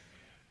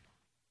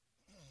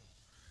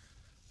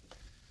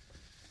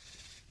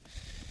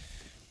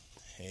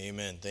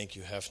Amen. Thank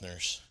you,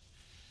 Hefners.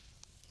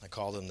 I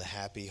call them the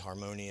happy,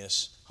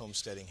 harmonious,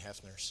 homesteading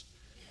Hefners.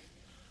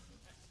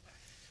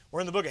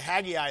 We're in the book of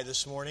Haggai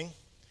this morning.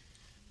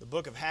 The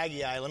book of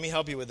Haggai. Let me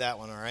help you with that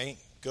one, all right?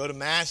 Go to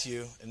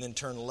Matthew and then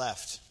turn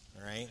left,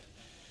 all right?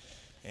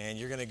 And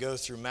you're going to go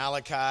through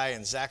Malachi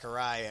and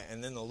Zechariah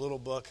and then the little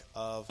book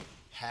of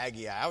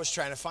Haggai. I was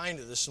trying to find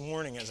it this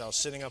morning as I was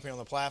sitting up here on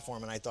the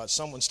platform, and I thought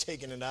someone's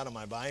taken it out of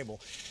my Bible.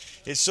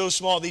 It's so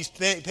small. These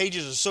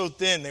pages are so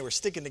thin. They were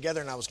sticking together,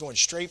 and I was going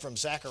straight from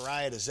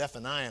Zechariah to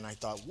Zephaniah, and I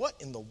thought, what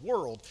in the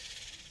world?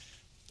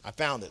 I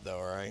found it, though,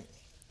 all right?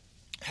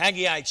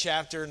 Haggai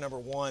chapter number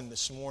 1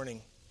 this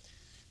morning.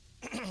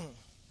 I'm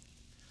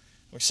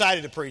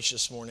excited to preach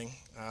this morning.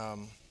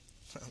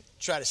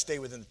 Try to stay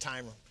within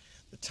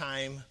the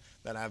time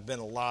that I've been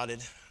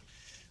allotted,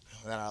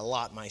 that I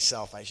allot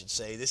myself, I should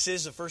say. This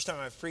is the first time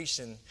I've preached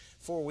in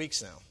 4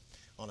 weeks now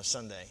on a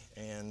Sunday,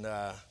 and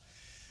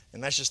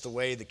that's just the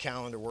way the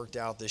calendar worked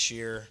out this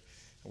year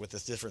with the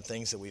different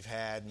things that we've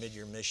had,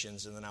 mid-year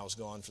missions, and then I was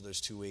gone for those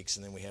 2 weeks,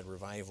 and then we had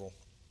revival.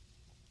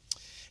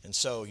 And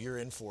so you're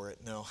in for it.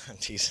 No, I'm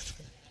teasing.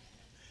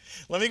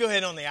 Let me go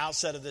ahead on the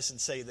outset of this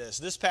and say this.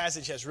 This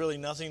passage has really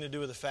nothing to do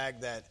with the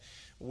fact that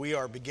we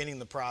are beginning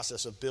the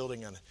process of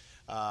building,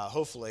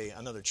 hopefully,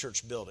 another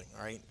church building,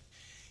 all right?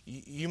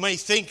 You may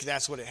think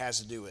that's what it has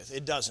to do with.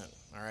 It doesn't,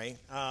 all right?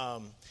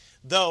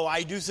 Though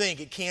I do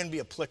think it can be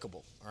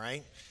applicable, all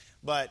right?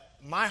 But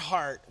my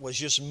heart was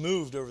just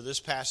moved over this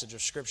passage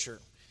of Scripture,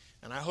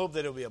 and I hope that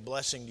it'll be a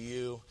blessing to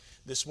you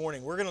this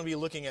morning. We're going to be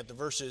looking at the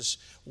verses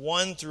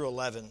 1 through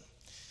 11.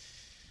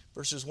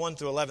 Verses 1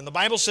 through 11. The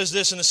Bible says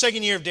this: In the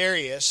second year of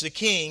Darius, the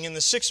king, in the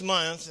 6th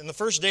month, in the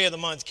first day of the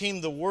month,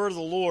 came the word of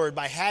the Lord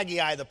by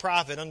Haggai the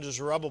prophet unto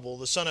Zerubbabel,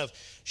 the son of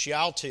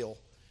Shealtiel,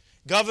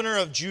 governor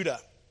of Judah,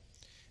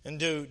 and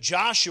to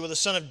Joshua, the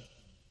son of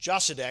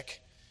Josedek,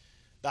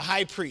 the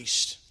high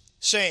priest,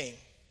 saying,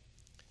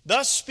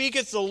 Thus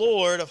speaketh the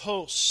Lord of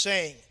hosts,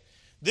 saying,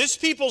 This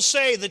people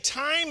say, the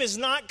time is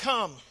not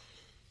come,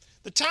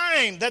 the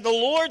time that the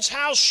Lord's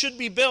house should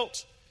be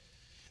built.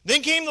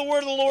 Then came the word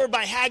of the Lord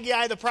by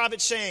Haggai the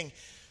prophet, saying,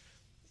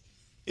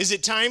 Is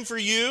it time for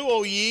you,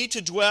 O ye,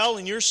 to dwell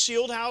in your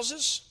sealed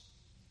houses?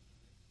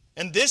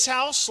 And this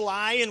house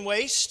lie in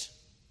waste?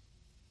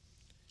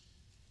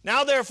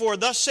 Now therefore,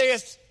 thus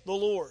saith the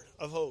Lord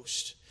of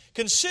hosts,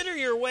 Consider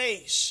your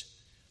ways.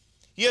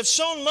 Ye have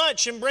sown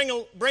much and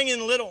bring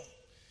in little.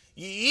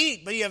 Ye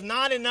eat, but ye have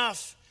not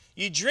enough.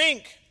 Ye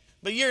drink,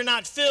 but ye are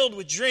not filled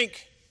with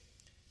drink.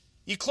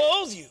 Ye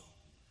clothe you,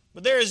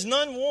 but there is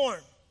none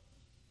warm.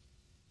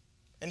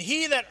 And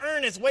he that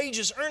earneth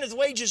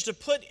wages to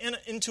put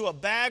into a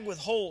bag with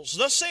holes.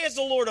 Thus saith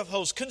the Lord of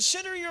hosts,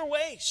 Consider your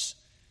ways.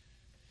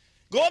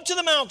 Go up to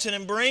the mountain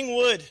and bring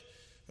wood,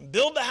 and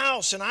build the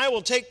house, and I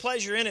will take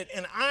pleasure in it,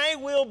 and I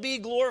will be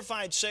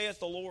glorified,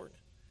 saith the Lord.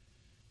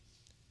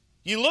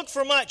 You looked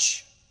for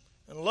much,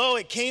 and lo,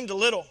 it came to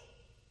little.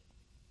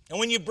 And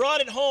when you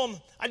brought it home,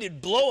 I did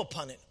blow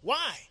upon it.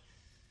 Why?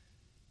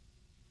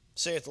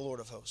 Saith the Lord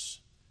of hosts.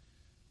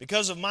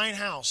 Because of mine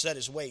house that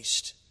is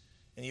waste.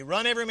 And you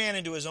run every man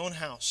into his own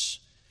house.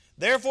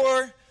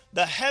 Therefore,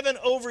 the heaven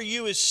over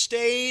you is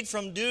stayed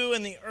from dew,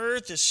 and the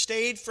earth is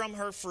stayed from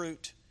her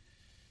fruit.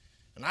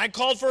 And I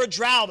called for a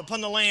drought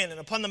upon the land, and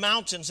upon the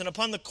mountains, and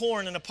upon the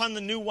corn, and upon the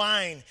new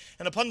wine,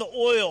 and upon the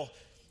oil,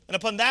 and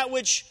upon that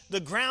which the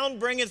ground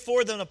bringeth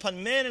forth, and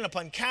upon men, and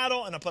upon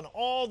cattle, and upon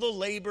all the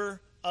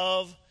labor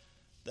of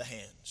the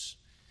hands.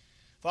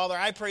 Father,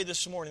 I pray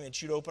this morning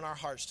that you'd open our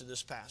hearts to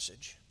this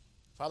passage.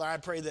 Father, I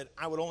pray that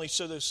I would only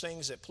say those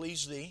things that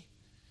please thee.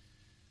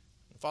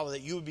 Father,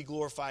 that you would be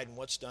glorified in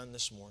what's done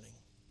this morning.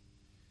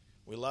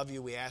 We love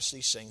you. We ask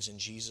these things in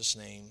Jesus'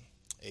 name.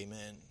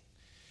 Amen.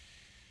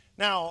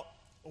 Now,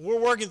 we're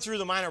working through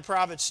the minor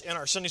prophets in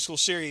our Sunday school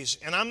series,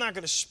 and I'm not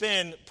going to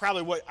spend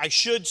probably what I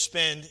should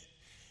spend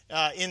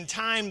in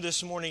time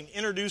this morning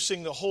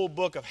introducing the whole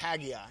book of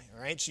Haggai.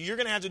 All right? So you're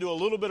going to have to do a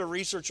little bit of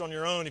research on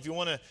your own if you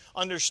want to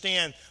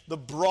understand the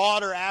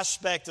broader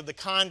aspect of the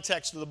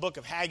context of the book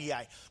of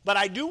Haggai. But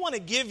I do want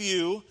to give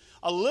you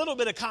a little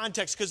bit of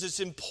context because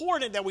it's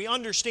important that we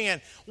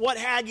understand what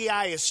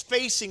Haggai is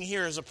facing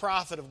here as a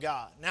prophet of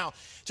God. Now,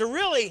 to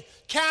really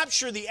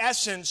capture the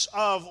essence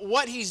of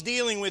what he's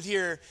dealing with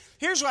here,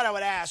 here's what I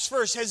would ask.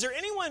 First, has there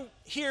anyone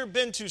here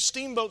been to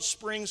Steamboat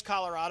Springs,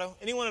 Colorado?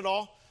 Anyone at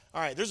all? All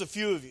right, there's a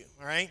few of you,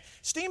 all right?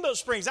 Steamboat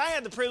Springs, I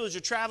had the privilege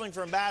of traveling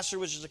for Ambassador,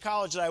 which is a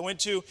college that I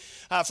went to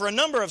for a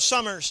number of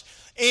summers.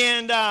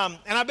 And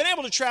I've been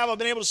able to travel. I've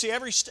been able to see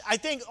I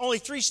think only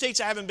 3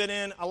 states I haven't been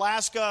in: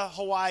 Alaska,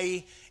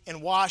 Hawaii,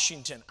 and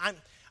Washington.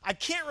 I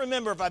can't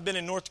remember if I've been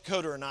in North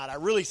Dakota or not. I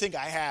really think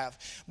I have.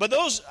 But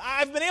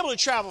I've been able to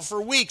travel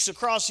for weeks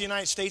across the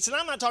United States. And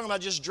I'm not talking about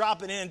just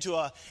dropping into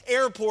an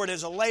airport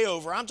as a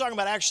layover. I'm talking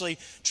about actually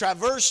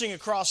traversing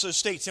across those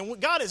states.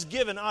 And God has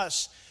given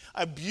us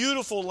a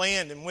beautiful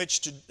land in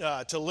which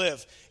to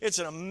live. It's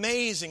an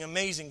amazing,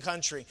 amazing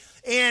country.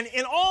 And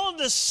in all of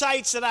the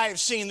sites that I have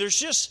seen, there's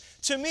just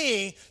to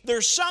me,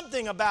 there's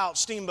something about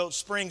Steamboat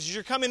Springs. As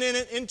you're coming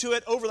into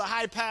it over the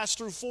high pass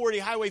through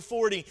Highway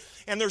 40,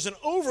 and there's an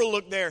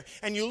overlook there,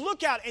 and you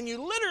look out, and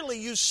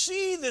you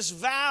see this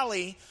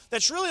valley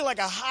that's really like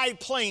a high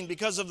plain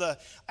because of the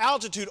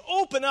altitude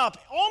open up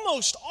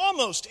almost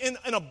in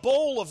a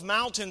bowl of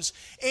mountains.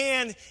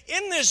 And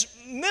in this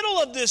middle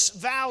of this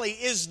valley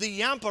is the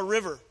Yampa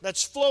River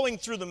that's flowing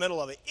through the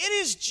middle of it. It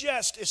is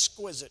just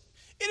exquisite.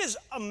 It is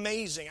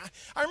amazing.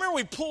 I remember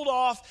we pulled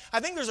off, I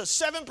think there's a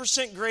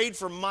 7% grade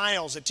for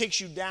miles. It takes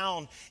you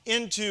down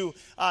into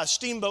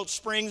Steamboat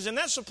Springs, and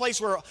that's the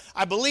place where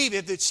I believe,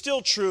 if it's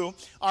still true,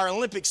 our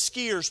Olympic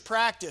skiers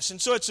practice.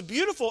 And so it's a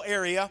beautiful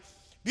area,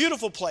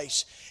 beautiful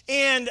place.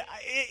 And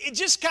it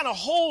just kind of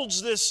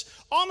holds this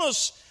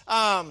almost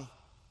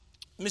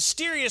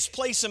mysterious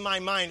place in my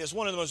mind as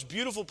one of the most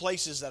beautiful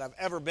places that I've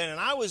ever been.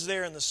 And I was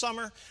there in the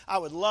summer. I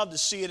would love to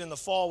see it in the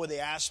fall with the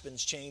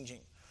aspens changing.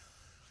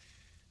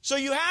 So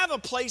you have a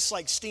place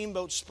like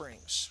Steamboat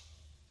Springs.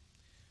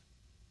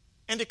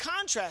 And to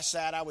contrast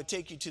that, I would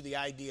take you to the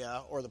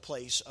idea or the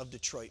place of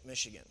Detroit,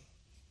 Michigan.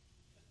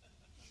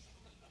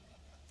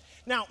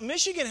 Now,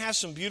 Michigan has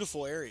some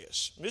beautiful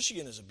areas.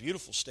 Michigan is a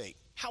beautiful state.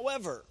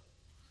 However,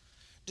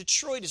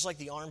 Detroit is like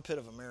the armpit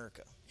of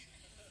America.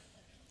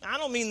 Now, I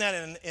don't mean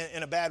that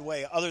in a bad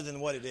way other than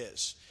what it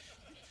is.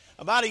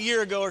 About a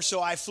year ago or so,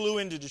 I flew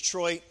into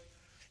Detroit.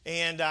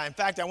 And in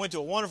fact, I went to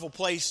a wonderful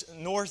place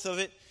north of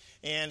it.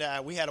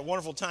 And we had a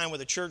wonderful time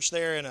with a church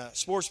there and a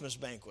sportsman's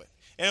banquet.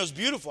 And it was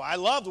beautiful. I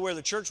loved where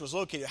the church was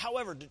located.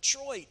 However,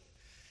 Detroit,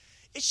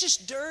 it's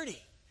just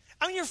dirty.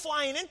 I mean, you're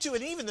flying into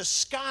it, and even the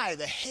sky,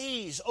 the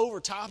haze over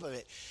top of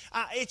it.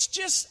 It's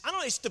just, I don't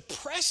know, it's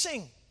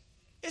depressing.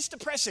 It's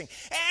depressing.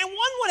 And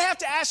one would have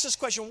to ask this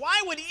question: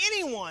 why would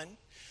anyone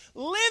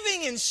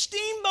living in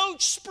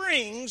Steamboat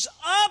Springs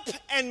up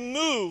and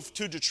move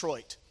to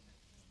Detroit?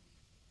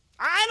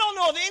 I don't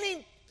know of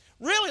any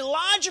really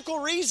logical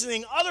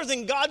reasoning other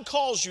than God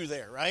calls you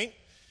there, right?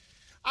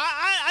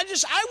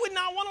 I would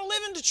not want to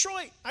live in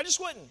Detroit. I just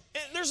wouldn't.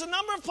 There's a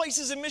number of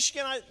places in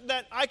Michigan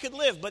that I could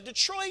live, but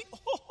Detroit,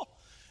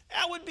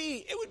 it would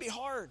be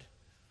hard.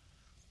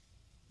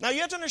 Now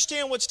you have to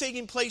understand what's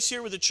taking place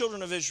here with the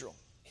children of Israel.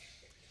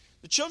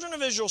 The children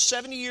of Israel,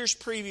 70 years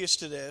previous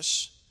to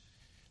this,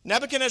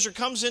 Nebuchadnezzar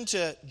comes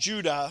into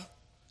Judah,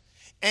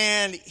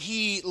 and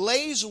he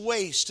lays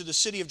waste to the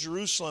city of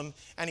Jerusalem,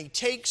 and he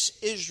takes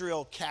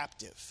Israel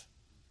captive.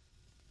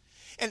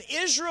 And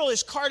Israel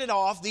is carted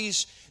off.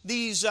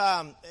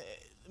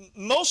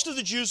 Most of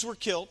the Jews were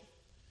killed.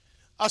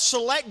 A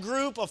select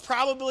group of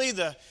probably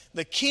the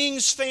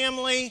king's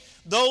family,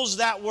 those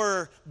that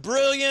were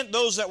brilliant,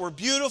 those that were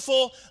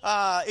beautiful,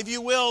 if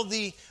you will,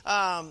 the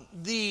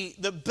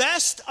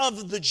best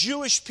of the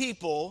Jewish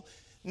people,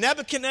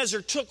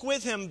 Nebuchadnezzar took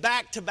with him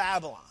back to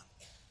Babylon.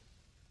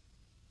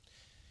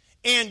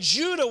 And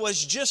Judah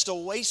was just a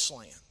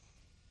wasteland.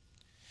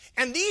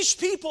 And these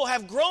people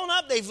have grown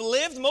up, they've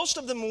lived, most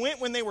of them went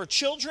when they were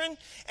children,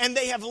 and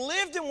they have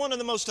lived in one of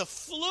the most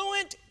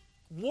affluent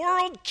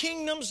world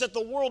kingdoms that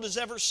the world has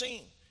ever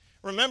seen.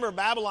 Remember,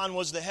 Babylon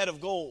was the head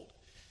of gold.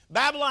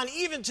 Babylon,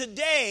 even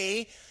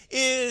today,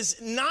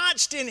 is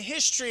notched in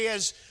history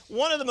as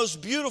one of the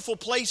most beautiful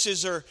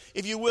places, or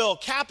if you will,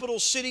 capital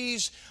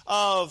cities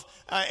of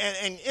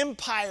and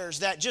empires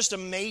that just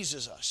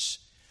amazes us.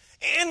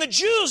 And the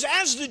Jews,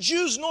 as the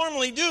Jews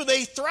normally do,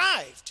 they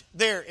thrived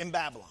there in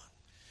Babylon.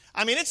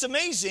 I mean, it's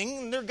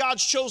amazing. They're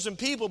God's chosen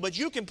people, but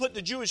you can put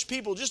the Jewish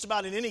people just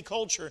about in any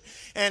culture,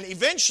 and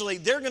eventually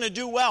they're going to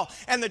do well.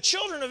 And the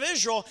children of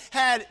Israel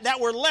that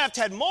were left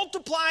had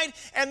multiplied,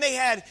 and they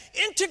had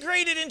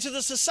integrated into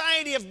the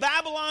society of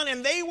Babylon,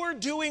 and they were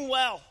doing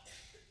well.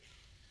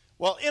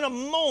 Well, in a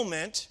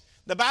moment,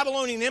 the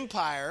Babylonian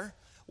Empire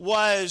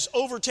was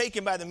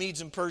overtaken by the Medes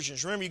and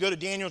Persians. Remember, you go to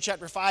Daniel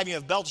chapter 5, you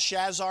have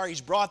Belshazzar.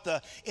 He's brought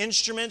the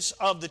instruments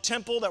of the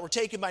temple that were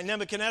taken by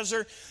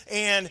Nebuchadnezzar.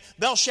 And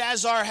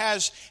Belshazzar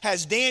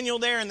has Daniel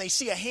there, and they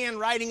see a hand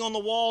writing on the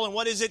wall. And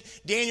what is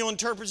it? Daniel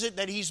interprets it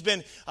that he's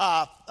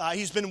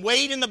been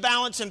weighed in the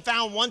balance and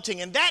found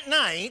wanting. And that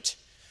night,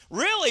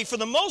 really, for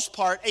the most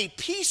part, a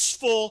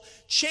peaceful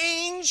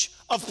change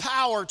of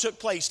power took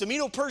place. The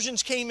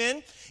Medo-Persians came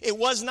in. It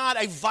was not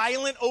a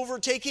violent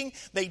overtaking.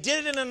 They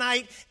did it in a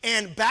night,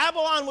 and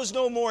Babylon was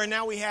no more, and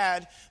now we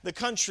had the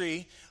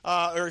country,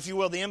 or if you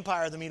will, the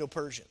empire of the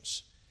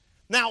Medo-Persians.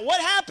 Now, what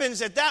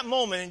happens at that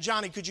moment, and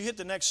Johnny, could you hit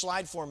the next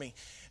slide for me?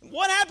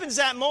 What happens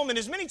at that moment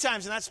is many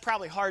times, and that's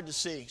probably hard to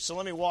see, so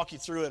let me walk you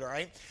through it, all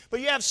right?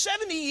 But you have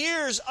 70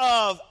 years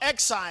of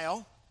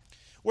exile,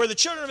 where the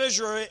children of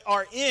Israel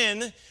are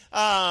in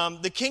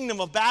the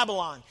kingdom of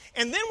Babylon.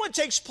 And then what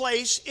takes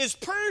place is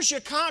Persia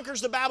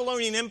conquers the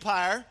Babylonian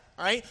Empire,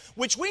 right?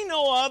 Which we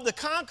know of. The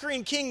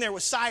conquering king there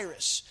was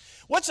Cyrus.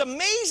 What's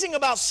amazing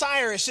about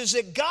Cyrus is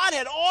that God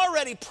had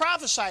already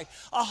prophesied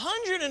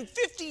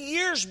 150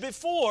 years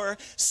before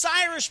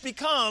Cyrus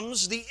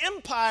becomes the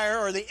empire,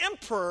 or the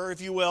emperor,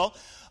 if you will,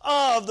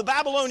 of the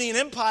Babylonian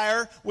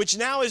Empire, which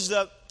now is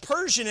the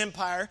Persian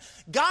Empire.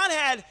 God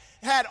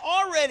had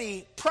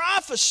already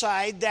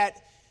prophesied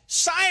that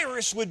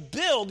Cyrus would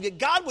build,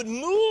 God would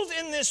move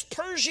in this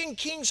Persian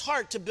king's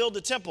heart to build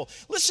the temple.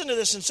 Listen to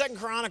this in 2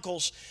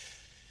 Chronicles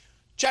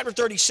chapter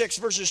 36,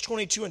 verses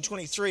 22 and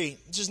 23.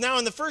 It says, now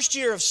in the first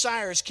year of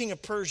Cyrus, king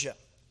of Persia,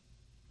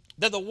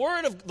 that the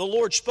word of the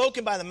Lord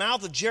spoken by the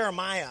mouth of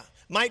Jeremiah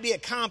might be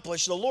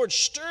accomplished, the Lord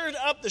stirred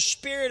up the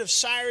spirit of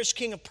Cyrus,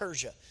 king of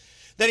Persia,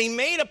 that he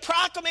made a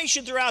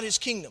proclamation throughout his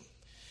kingdom,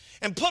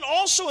 and put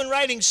also in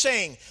writing,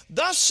 saying,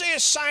 thus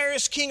saith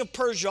Cyrus, king of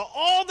Persia,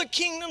 all the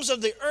kingdoms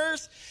of the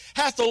earth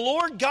hath the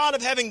Lord God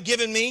of heaven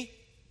given me,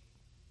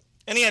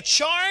 and he hath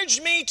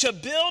charged me to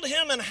build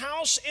him an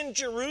house in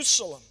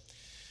Jerusalem,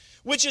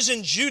 which is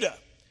in Judah.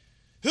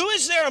 Who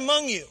is there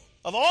among you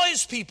of all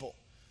his people?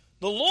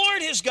 The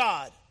Lord his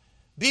God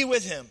be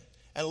with him,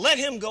 and let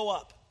him go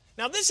up.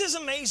 Now this is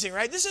amazing,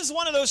 right? This is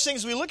one of those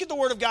things, we look at the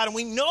Word of God and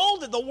we know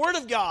that the Word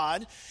of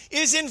God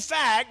is in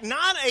fact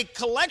not a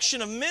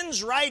collection of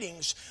men's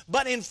writings,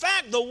 but in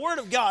fact the Word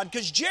of God,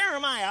 because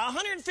Jeremiah,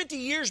 150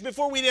 years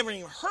before we'd ever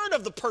even heard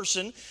of the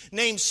person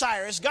named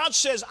Cyrus, God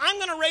says, I'm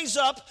going to raise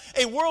up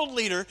a world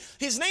leader.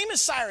 His name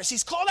is Cyrus.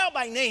 He's called out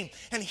by name,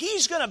 and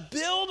he's going to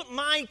build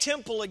my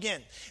temple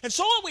again. And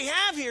so what we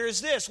have here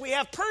is this. We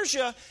have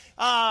Persia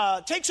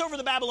takes over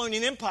the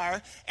Babylonian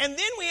Empire, and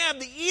then we have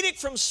the edict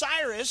from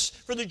Cyrus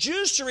for the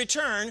Jews to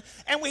return,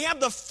 and we have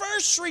the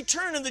first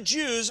return of the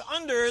Jews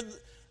under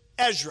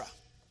Ezra.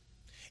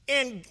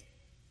 And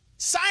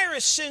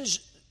Cyrus sends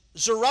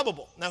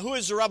Zerubbabel. Now, who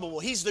is Zerubbabel?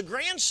 He's the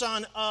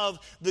grandson of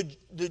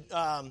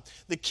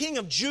the king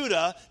of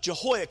Judah,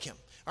 Jehoiakim.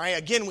 All right,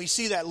 again, we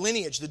see that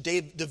lineage, the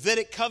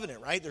Davidic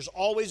covenant, right? There's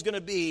always going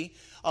to be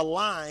a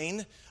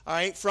line, all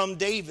right, from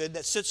David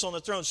that sits on the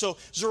throne. So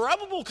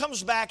Zerubbabel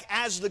comes back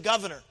as the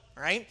governor,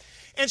 all right?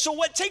 And so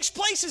what takes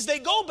place is they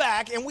go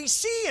back, and we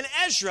see in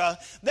Ezra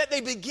that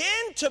they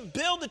begin to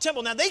build the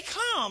temple. Now, they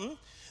come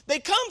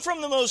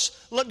from the most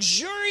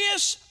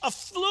luxurious,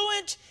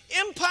 affluent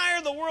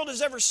empire the world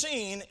has ever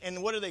seen,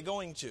 and what are they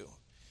going to?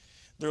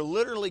 They're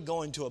literally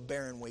going to a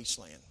barren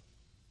wasteland.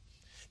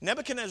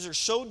 Nebuchadnezzar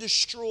so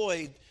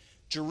destroyed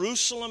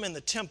Jerusalem and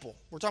the temple.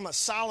 We're talking about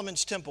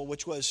Solomon's temple,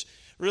 which was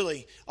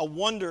really a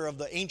wonder of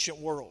the ancient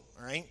world,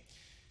 all right?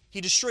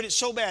 He destroyed it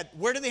so bad.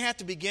 Where do they have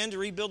to begin to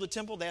rebuild the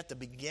temple? They have to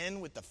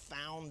begin with the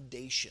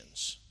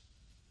foundations.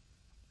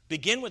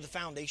 Begin with the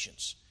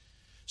foundations.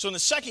 So in the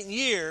second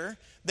year,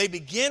 they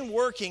begin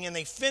working and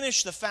they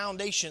finish the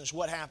foundations.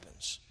 What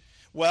happens?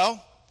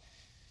 Well,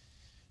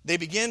 they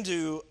begin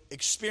to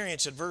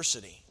experience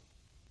adversity.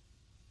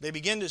 They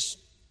begin to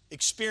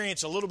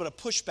experience a little bit of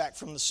pushback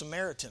from the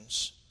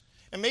Samaritans,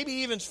 and maybe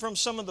even from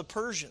some of the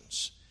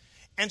Persians.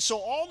 And so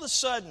all of a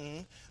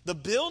sudden, the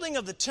building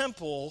of the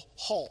temple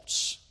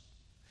halts.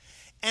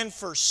 And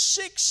for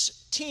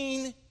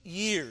 16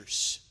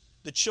 years,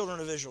 the children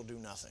of Israel do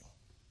nothing.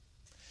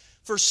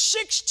 For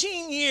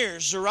 16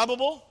 years,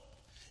 Zerubbabel,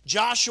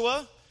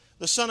 Joshua,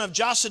 the son of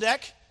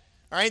Josedek,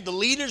 all right, the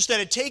leaders that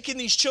had taken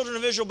these children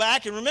of Israel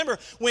back. And remember,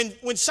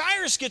 when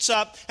Cyrus gets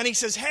up and he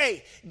says,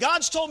 hey,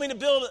 God's told me to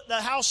build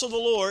the house of the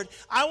Lord.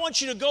 I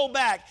want you to go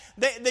back.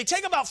 They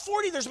take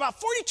there's about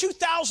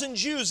 42,000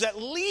 Jews that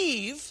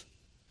leave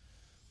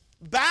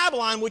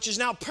Babylon, which is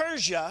now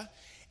Persia,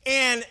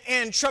 and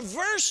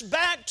traverse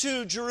back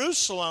to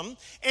Jerusalem.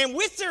 And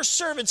with their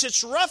servants,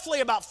 it's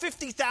roughly about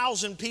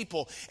 50,000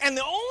 people. And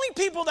the only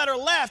people that are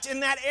left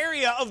in that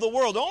area of the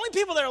world, the only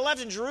people that are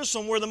left in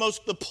Jerusalem were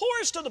the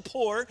poorest of the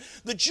poor,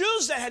 the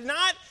Jews that had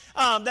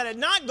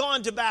not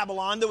gone to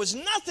Babylon. There was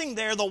nothing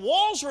there. The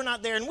walls were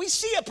not there. And we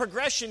see a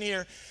progression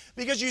here,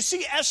 because you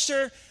see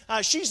Esther,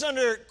 she's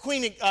under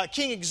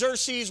King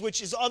Xerxes,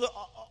 which is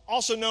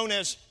also known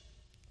as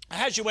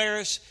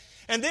Ahasuerus.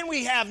 And then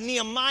we have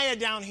Nehemiah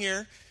down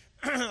here,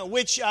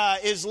 which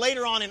is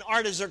later on in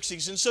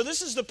Artaxerxes. And so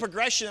this is the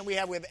progression that we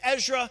have. We have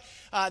Ezra,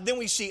 then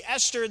we see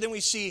Esther, then we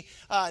see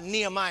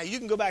Nehemiah. You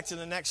can go back to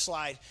the next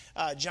slide,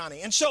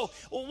 Johnny. And so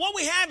what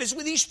we have is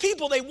with these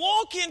people, they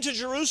walk into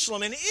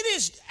Jerusalem, and it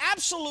is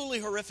absolutely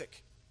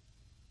horrific.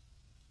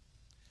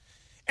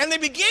 And they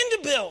begin to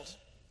build.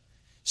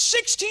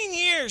 16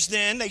 years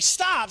then, they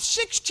stop.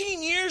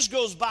 16 years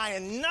goes by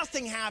and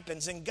nothing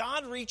happens. And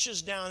God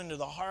reaches down into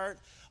the heart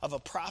of a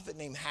prophet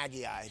named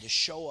Haggai to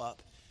show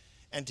up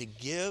and to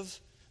give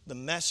the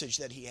message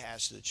that he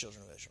has to the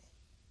children of Israel.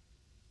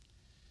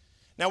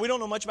 Now, we don't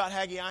know much about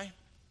Haggai.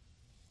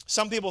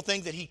 Some people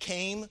think that he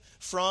came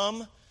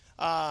from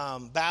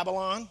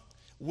Babylon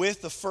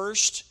with the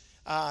first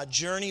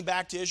journey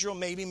back to Israel.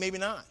 Maybe, maybe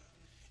not.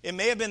 It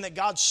may have been that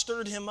God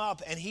stirred him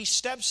up and he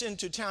steps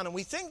into town. And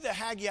we think that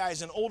Haggai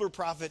is an older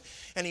prophet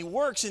and he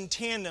works in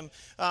tandem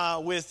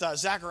with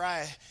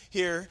Zechariah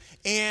here.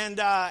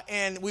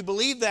 And we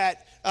believe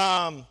that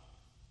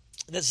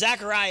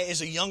Zechariah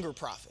is a younger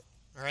prophet,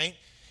 all right?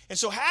 And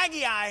so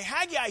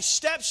Haggai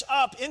steps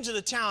up into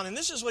the town, and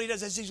this is what he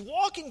does. As he's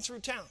walking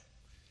through town,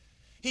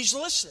 he's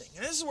listening.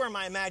 And this is where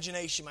my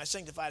imagination, my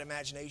sanctified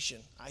imagination,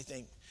 I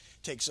think,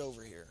 takes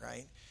over here,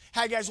 right?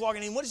 Haggai's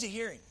walking in. What is he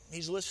hearing?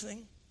 He's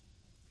listening.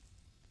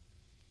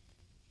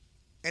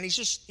 And he's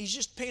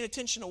just paying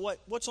attention to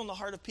what's on the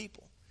heart of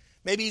people.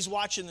 Maybe he's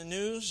watching the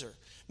news, or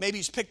maybe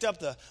he's picked up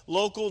the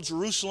local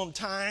Jerusalem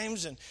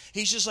Times, and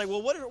he's just like,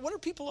 well, what are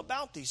people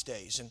about these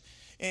days?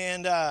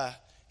 And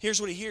here's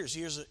what he hears.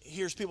 He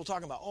hears people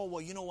talking about, oh,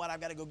 well, you know what?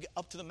 I've got to go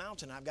up to the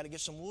mountain. I've got to get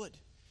some wood,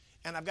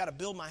 and I've got to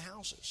build my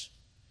houses.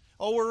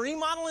 Oh, we're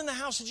remodeling the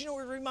house. Did you know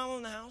we're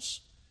remodeling the house?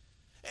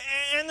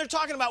 And they're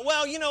talking about,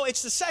 well, you know,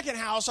 it's the second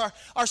house,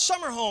 our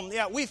summer home.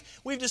 Yeah,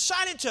 we've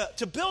decided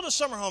to build a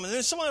summer home. And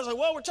then someone was like,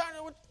 well, we're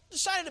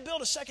decided to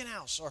build a second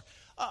house, or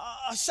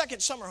a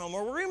second summer home,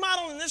 or we're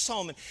remodeling this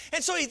home.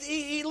 And so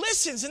he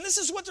listens, and this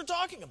is what they're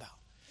talking about.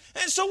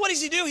 And so what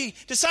does he do? He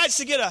decides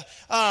to get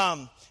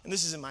and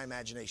this is in my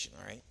imagination,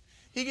 all right?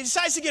 He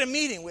decides to get a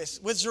meeting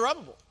with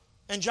Zerubbabel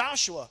and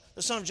Joshua,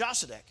 the son of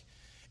Josedek.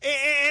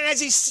 And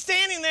as he's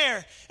standing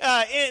there,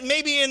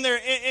 maybe in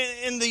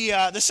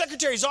the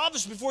secretary's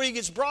office before he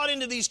gets brought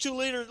into these two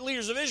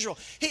leaders of Israel,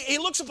 he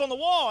looks up on the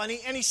wall and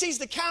he sees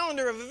the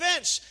calendar of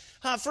events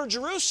for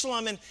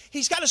Jerusalem, and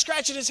he's got to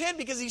scratch in his head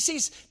because he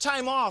sees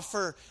time off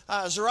for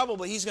Zerubbabel,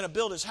 but he's going to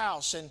build his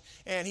house,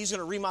 and he's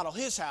going to remodel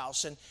his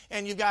house.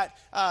 And you've got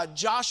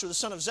Joshua, the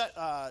son of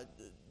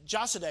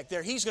Josedek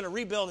there. He's going to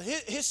rebuild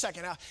his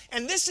second house.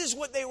 And this is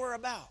what they were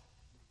about.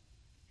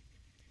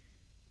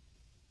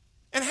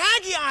 And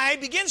Haggai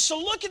begins to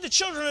look at the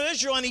children of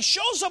Israel, and he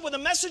shows up with a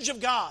message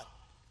of God.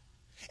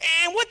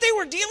 And what they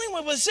were dealing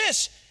with was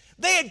this.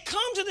 They had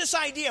come to this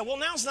idea, well,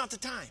 now's not the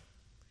time.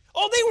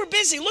 Oh, they were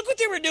busy. Look what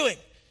they were doing.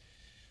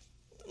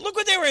 Look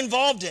what they were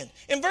involved in.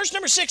 In verse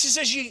number 6, it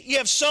says, you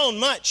have sown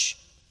much,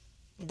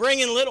 bring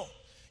in little.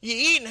 You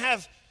eat and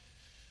have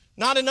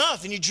not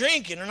enough, and you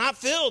drink and are not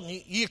filled,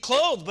 and you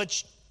clothe,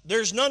 but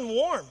there's none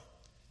warm.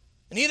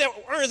 And he that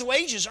earneth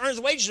wages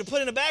to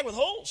put in a bag with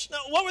holes. Now,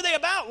 what were they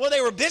about? Well,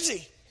 they were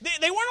busy.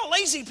 They weren't a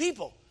lazy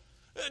people.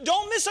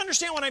 Don't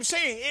misunderstand what I'm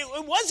saying.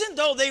 It wasn't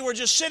though they were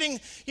just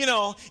sitting,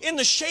 in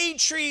the shade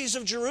trees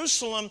of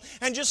Jerusalem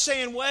and just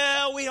saying,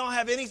 well, we don't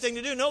have anything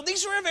to do. No,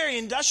 these were very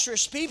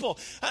industrious people.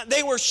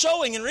 They were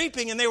sowing and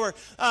reaping, and they were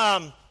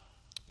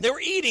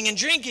eating and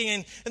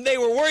drinking, and they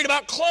were worried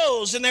about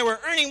clothes, and they were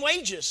earning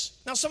wages.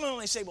 Now, someone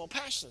may say, well,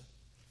 Pastor,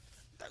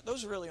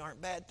 those really aren't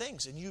bad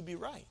things, and you'd be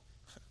right.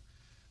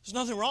 There's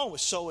nothing wrong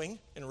with sowing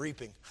and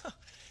reaping.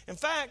 In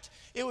fact,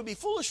 it would be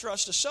foolish for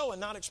us to sow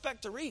and not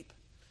expect to reap.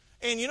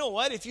 And you know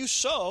what? If you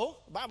sow,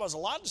 the Bible has a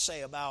lot to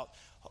say about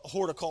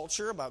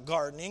horticulture, about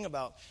gardening,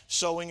 about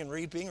sowing and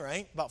reaping,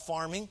 right? About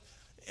farming.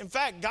 In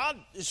fact, God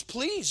is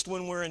pleased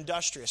when we're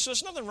industrious. So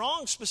there's nothing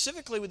wrong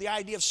specifically with the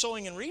idea of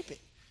sowing and reaping.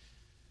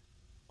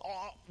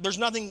 There's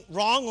nothing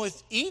wrong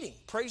with eating.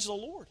 Praise the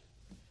Lord.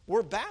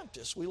 We're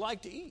Baptists. We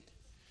like to eat.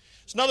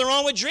 There's nothing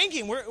wrong with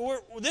drinking.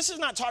 This is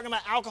not talking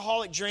about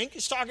alcoholic drink.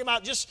 It's talking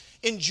about just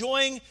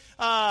enjoying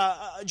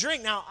a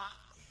drink. Now,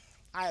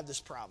 I have this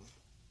problem.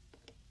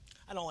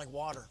 I don't like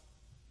water.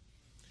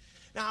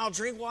 Now, I'll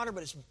drink water,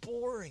 but it's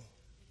boring.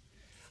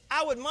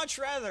 I would much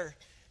rather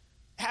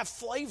have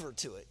flavor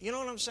to it. You know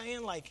what I'm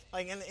saying?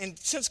 And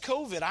since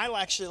COVID,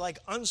 I actually like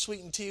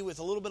unsweetened tea with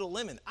a little bit of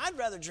lemon. I'd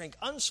rather drink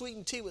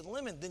unsweetened tea with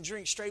lemon than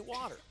drink straight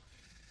water.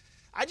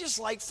 I just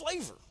like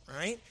flavor,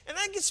 right? And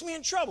that gets me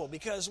in trouble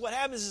because what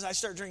happens is I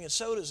start drinking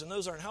sodas, and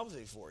those aren't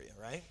healthy for you,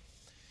 right?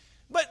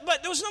 But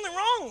there was nothing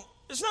wrong.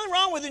 There's nothing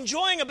wrong with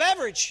enjoying a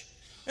beverage.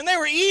 And they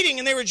were eating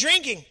and they were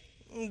drinking.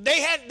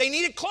 They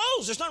needed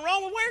clothes. There's nothing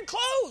wrong with wearing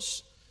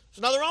clothes.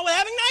 There's nothing wrong with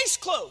having nice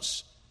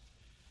clothes.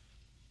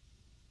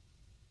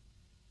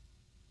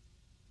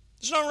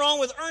 There's nothing wrong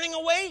with earning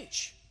a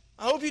wage.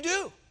 I hope you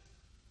do.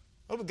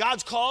 I hope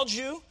God's called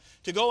you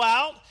to go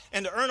out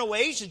and to earn a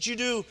wage, that you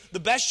do the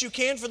best you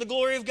can for the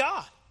glory of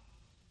God.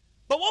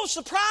 But what was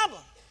the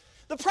problem?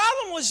 The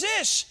problem was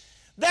this,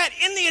 that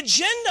in the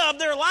agenda of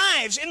their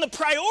lives, in the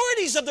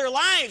priorities of their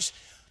lives,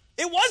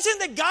 it wasn't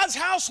that God's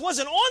house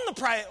wasn't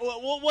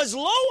was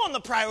low on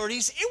the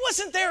priorities. It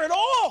wasn't there at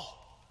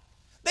all.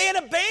 They had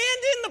abandoned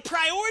the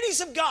priorities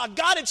of God.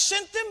 God had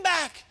sent them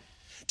back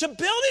to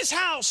build his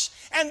house,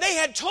 and they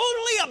had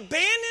totally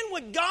abandoned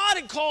what God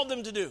had called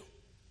them to do.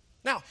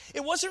 Now,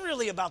 it wasn't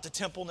really about the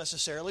temple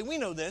necessarily. We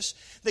know this,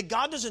 that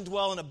God doesn't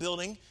dwell in a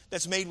building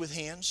that's made with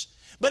hands.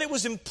 But it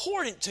was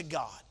important to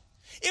God.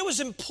 It was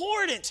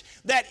important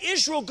that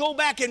Israel go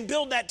back and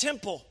build that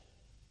temple.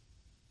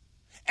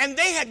 And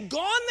they had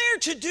gone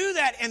there to do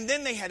that, and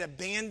then they had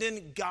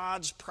abandoned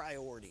God's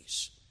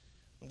priorities.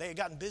 They had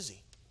gotten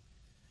busy.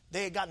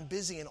 They had gotten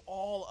busy in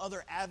all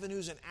other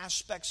avenues and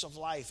aspects of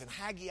life. And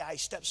Haggai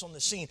steps on the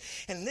scene.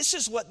 And this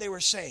is what they were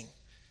saying.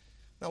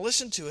 Now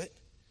listen to it.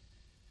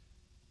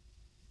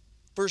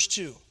 Verse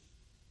 2.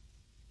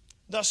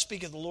 Thus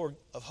speaketh the Lord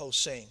of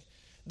hosts, saying,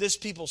 this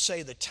people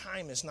say the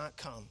time has not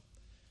come,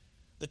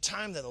 the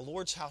time that the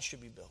Lord's house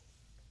should be built.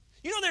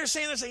 You know, they're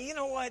saying, you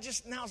know what,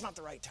 just now's not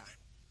the right time.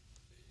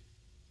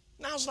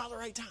 Now's not the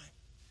right time.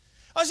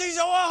 I say,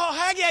 oh,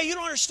 Haggai, you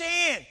don't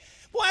understand.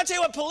 Boy, I tell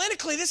you what,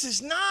 politically, this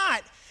is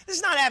not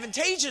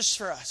advantageous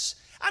for us.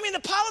 I mean,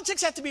 the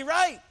politics have to be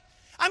right.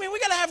 I mean, we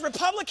got to have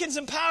Republicans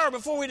in power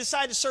before we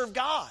decide to serve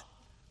God,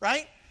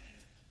 right?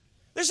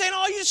 They're saying,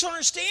 oh, you just don't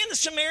understand. The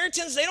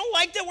Samaritans, they don't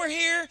like that we're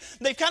here.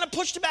 They've kind of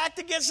pushed back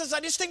against us. I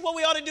just think what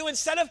we ought to do,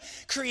 instead of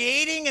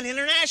creating an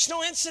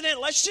international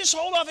incident, let's just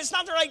hold off. It's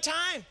not the right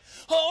time.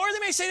 Or they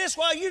may say this,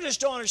 well, you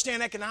just don't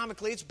understand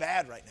economically. It's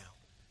bad right now.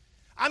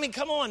 I mean,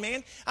 come on,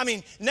 man. I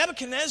mean,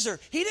 Nebuchadnezzar,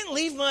 he didn't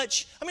leave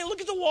much. I mean,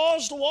 look at the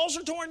walls. The walls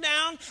are torn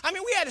down. I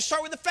mean, we had to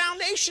start with the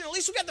foundation. At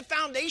least we got the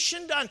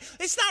foundation done.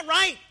 It's not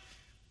right.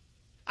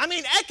 I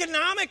mean,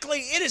 economically,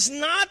 it is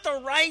not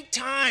the right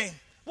time.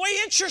 Boy,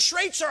 interest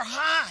rates are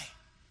high.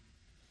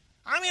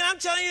 I mean, I'm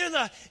telling you,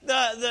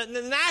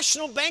 the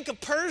National Bank of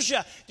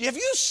Persia, have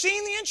you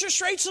seen the interest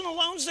rates on the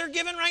loans they're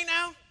giving right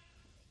now?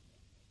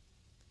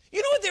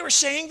 You know what they were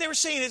saying? They were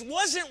saying it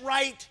wasn't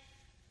right.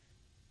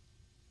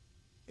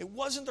 It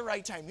wasn't the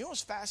right time. You know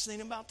what's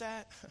fascinating about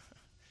that?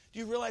 Do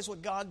you realize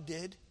what God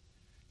did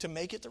to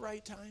make it the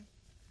right time?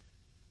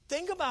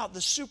 Think about the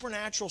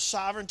supernatural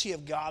sovereignty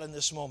of God in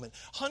this moment.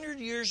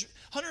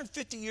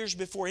 150 years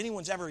before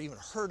anyone's ever even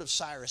heard of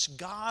Cyrus,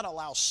 God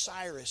allows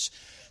Cyrus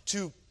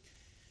to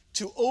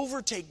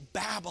overtake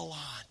Babylon.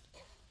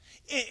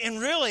 And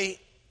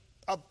really,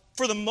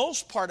 for the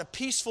most part, a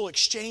peaceful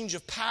exchange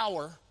of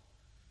power.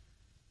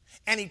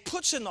 And he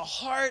puts in the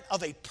heart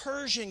of a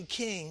Persian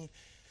king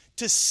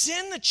to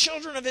send the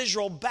children of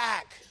Israel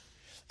back.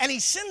 And he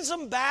sends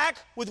them back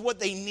with what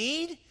they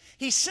need.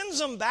 He sends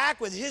them back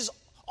with his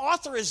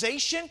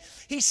authorization.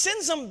 He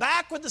sends them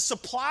back with the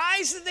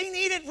supplies that they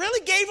needed.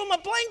 Really gave them a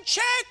blank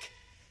check.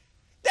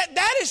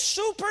 That is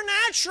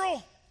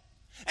supernatural.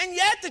 And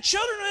yet the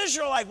children of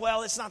Israel are like,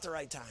 well, it's not the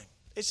right time.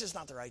 It's just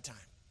not the right time.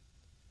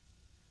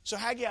 So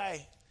Haggai,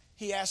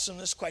 he asks them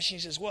this question.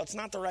 He says, well, it's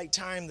not the right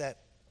time that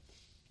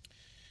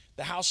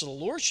the house of the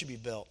Lord should be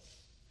built.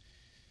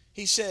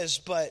 He says,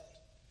 but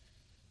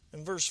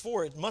in verse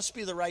 4, it must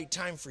be the right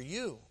time for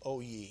you,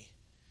 O ye,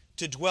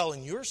 to dwell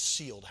in your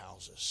sealed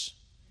houses,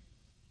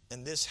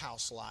 and this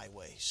house lie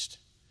waste.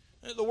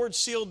 The word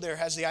sealed there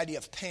has the idea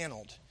of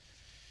paneled.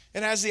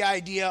 It has the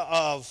idea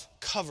of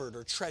covered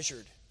or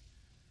treasured.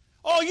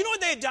 Oh, you know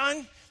what they had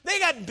done? They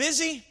got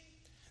busy.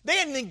 They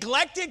had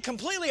neglected,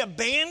 completely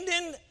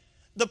abandoned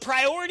the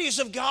priorities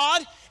of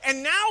God.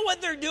 And now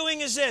what they're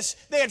doing is this.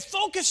 They had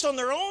focused on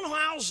their own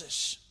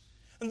houses.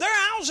 And their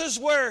houses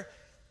were,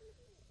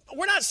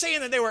 we're not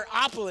saying that they were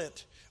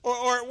opulent,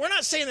 or we're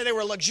not saying that they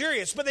were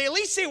luxurious, but at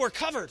least they were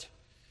covered.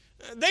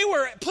 They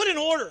were put in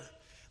order.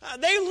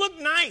 They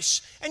looked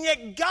nice. And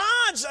yet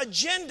God's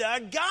agenda,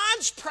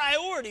 God's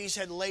priorities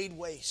had laid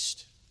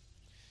waste.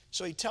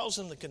 So he tells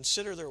them to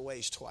consider their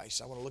ways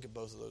twice. I want to look at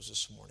both of those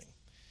this morning.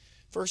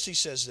 First, he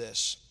says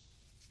this.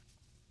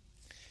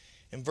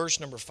 In verse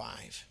number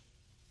 5.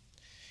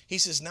 He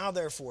says, now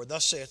therefore,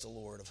 thus saith the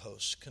Lord of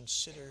hosts,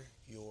 consider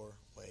your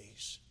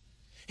ways.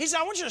 He said,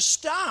 I want you to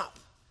stop.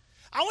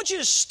 I want you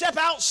to step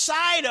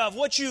outside of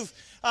what you've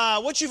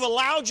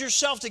allowed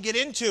yourself to get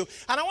into.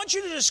 And I want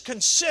you to just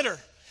consider.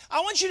 I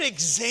want you to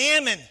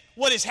examine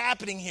what is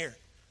happening here.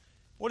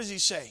 What does he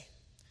say?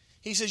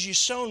 He says, you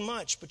sown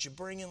much, but you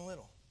bring in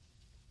little.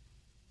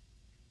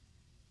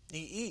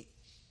 You eat,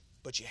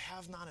 but you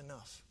have not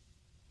enough.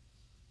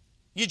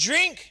 You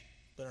drink,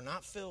 but are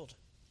not filled.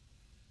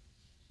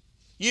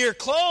 You're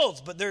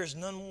clothed, but there is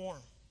none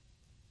warm.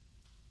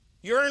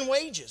 You earn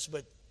wages,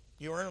 but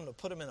you earn them to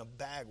put them in a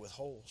bag with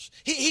holes.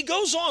 He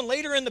goes on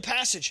later in the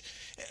passage.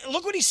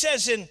 Look what he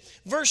says in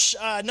verse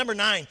number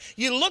 9.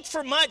 You looked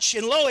for much,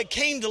 and lo, it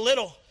came to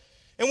little.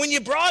 And when you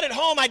brought it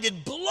home, I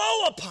did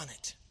blow upon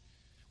it.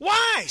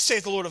 Why,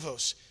 saith the Lord of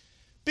hosts?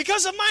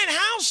 Because of mine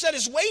house that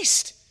is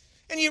waste.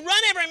 And you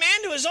run every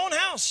man to his own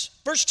house.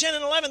 Verse 10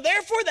 and 11.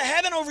 Therefore the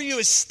heaven over you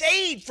is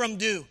stayed from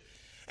dew,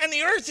 and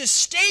the earth is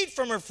stayed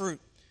from her fruit.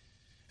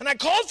 And I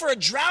called for a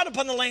drought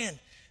upon the land,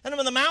 and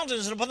upon the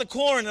mountains, and upon the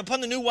corn, and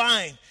upon the new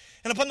wine,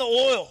 and upon the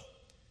oil,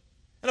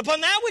 and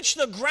upon that which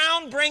the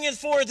ground bringeth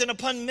forth, and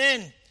upon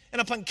men, and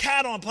upon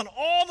cattle, and upon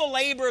all the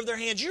labor of their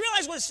hands. You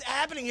realize what's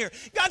happening here?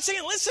 God's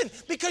saying, listen,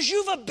 because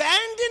you've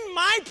abandoned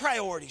my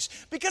priorities,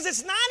 because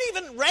it's not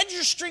even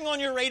registering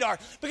on your radar,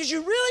 because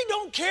you really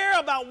don't care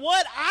about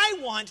what I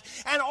want,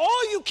 and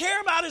all you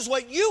care about is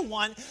what you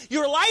want,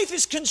 your life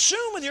is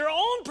consumed with your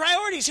own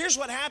priorities. Here's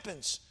what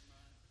happens.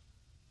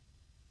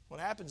 What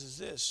happens is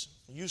this.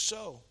 You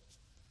sow,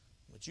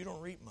 but you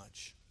don't reap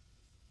much.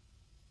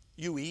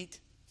 You eat,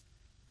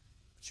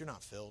 but you're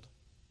not filled.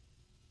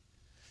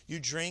 You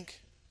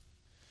drink,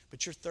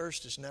 but your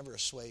thirst is never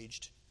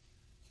assuaged.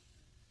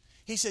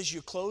 He says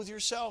you clothe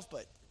yourself,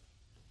 but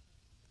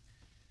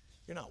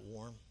you're not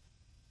warm.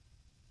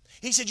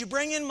 He said you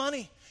bring in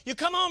money. You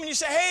come home and you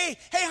say, hey,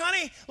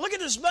 honey, look at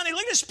this money.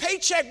 Look at this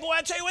paycheck. Boy,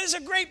 I tell you what, it's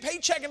a great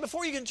paycheck. And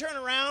before you can turn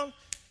around,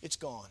 it's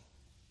gone.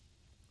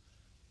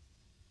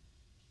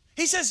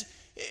 He says,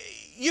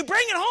 you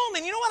bring it home,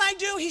 and you know what I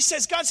do? He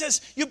says, God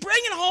says, you bring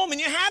it home, and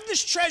you have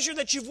this treasure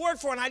that you've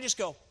worked for, and I just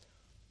go,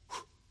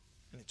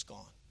 and it's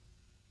gone.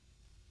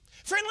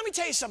 Friend, let me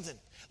tell you something.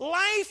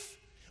 Life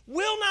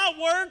will not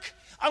work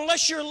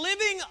unless you're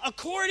living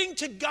according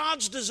to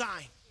God's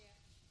design.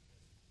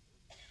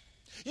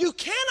 You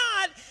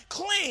cannot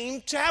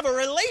claim to have a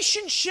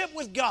relationship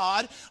with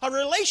God, a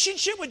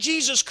relationship with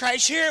Jesus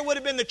Christ. Here it would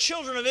have been the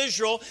children of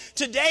Israel.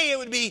 Today it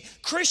would be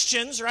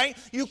Christians, right?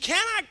 You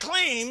cannot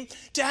claim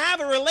to have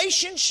a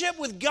relationship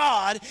with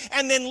God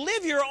and then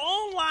live your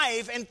own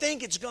life and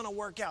think it's going to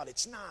work out.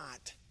 It's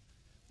not.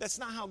 That's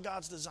not how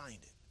God's designed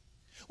it.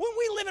 When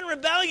we live in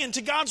rebellion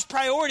to God's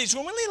priorities,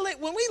 when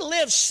we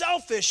live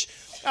selfish,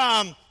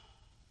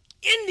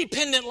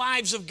 independent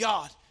lives of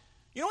God,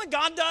 you know what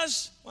God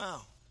does?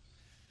 Wow.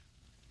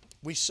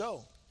 We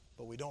sow,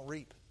 but we don't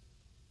reap.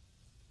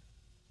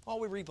 Oh,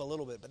 we reap a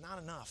little bit, but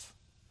not enough.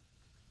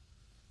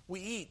 We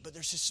eat, but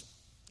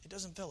it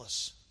doesn't fill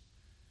us.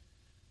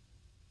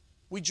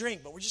 We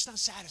drink, but we're just not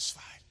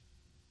satisfied.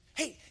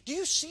 Hey, do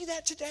you see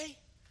that today?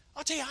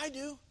 I'll tell you, I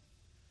do.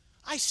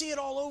 I see it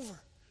all over.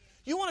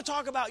 You want to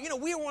talk about,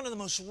 we are one of the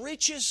most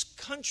richest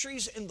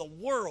countries in the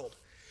world,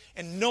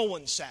 and no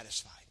one's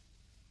satisfied.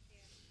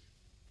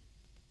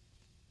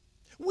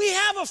 We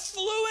have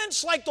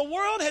affluence like the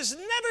world has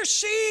never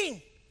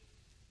seen,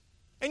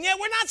 and yet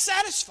we're not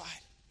satisfied.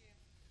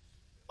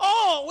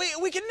 Oh,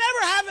 we can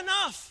never have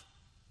enough.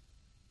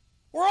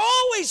 We're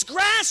always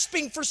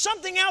grasping for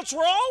something else.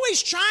 We're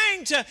always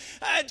trying to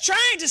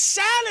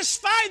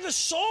satisfy the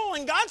soul.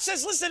 And God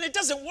says, listen, it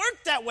doesn't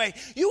work that way.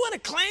 You want to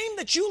claim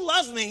that you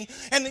love me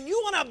and that you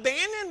want to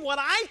abandon what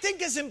I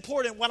think is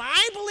important, what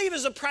I believe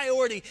is a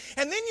priority,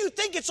 and then you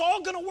think it's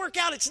all going to work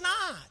out. It's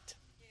not.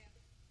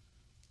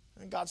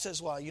 And God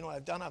says, well, you know what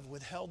I've done? I've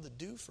withheld the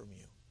dew from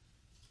you.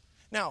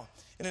 Now,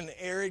 in an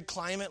arid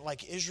climate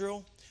like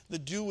Israel, the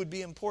dew would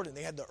be important.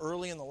 They had the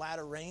early and the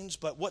latter rains,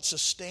 but what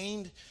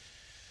sustained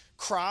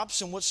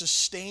crops and what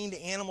sustained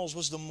animals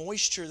was the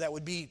moisture that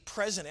would be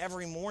present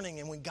every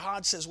morning. And when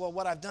God says, well,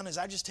 what I've done is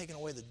I've just taken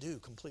away the dew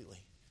completely.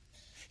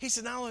 He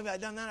said, not only have I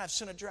done that, I've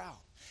sent a drought.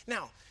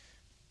 Now,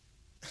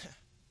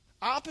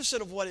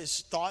 opposite of what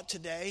is thought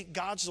today,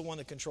 God's the one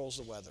that controls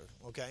the weather,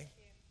 okay?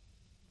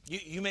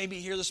 You may be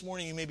here this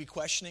morning, you may be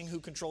questioning who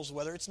controls the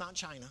weather. It's not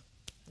China,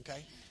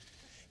 okay?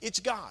 It's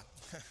God.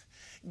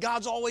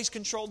 God's always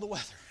controlled the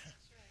weather.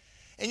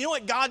 And you know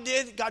what God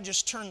did? God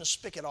just turned the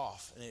spigot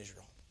off in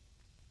Israel.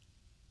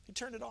 He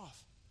turned it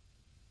off.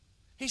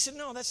 He said,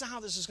 no, that's not how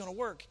this is going to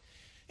work.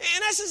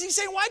 In essence, he's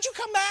saying, why'd you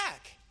come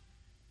back?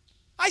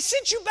 I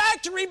sent you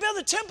back to rebuild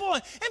the temple,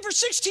 and for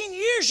 16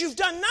 years you've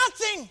done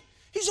nothing.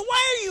 He said,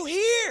 why are you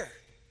here?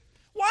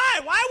 Why?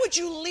 Why would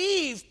you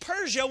leave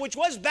Persia, which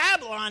was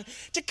Babylon,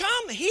 to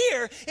come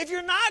here if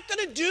you're not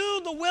going to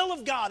do the will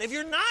of God, if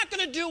you're not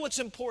going to do what's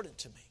important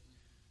to me?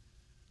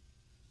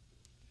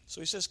 So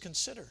he says,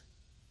 consider.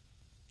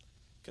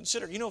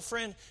 Consider. You know,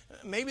 friend,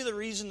 maybe the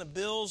reason the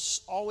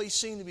bills always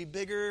seem to be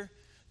bigger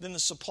than the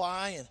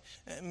supply,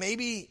 and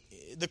maybe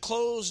the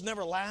clothes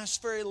never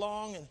last very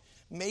long, and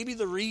maybe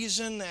the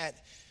reason that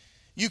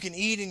you can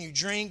eat and you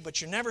drink,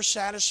 but you're never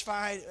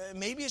satisfied,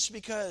 maybe it's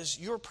because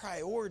your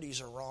priorities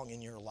are wrong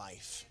in your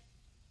life.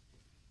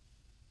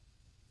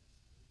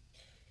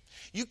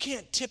 You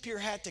can't tip your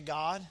hat to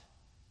God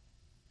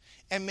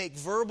and make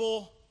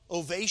verbal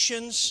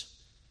ovations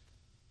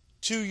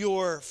to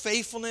your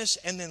faithfulness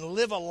and then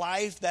live a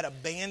life that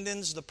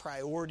abandons the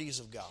priorities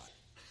of God.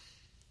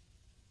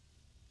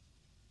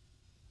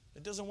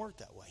 It doesn't work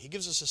that way. He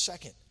gives us a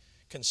second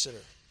consider.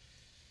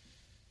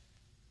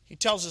 He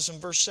tells us in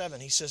verse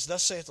 7, he says,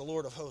 thus saith the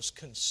Lord of hosts,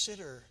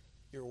 consider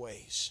your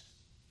ways.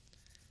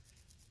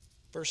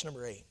 Verse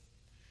number 8,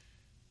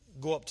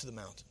 go up to the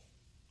mountain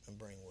and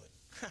bring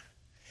wood.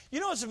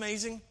 You know what's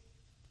amazing?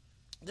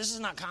 This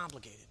is not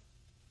complicated.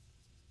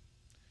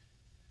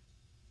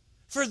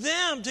 For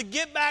them to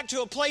get back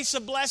to a place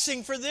of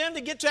blessing, for them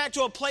to get back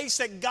to a place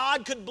that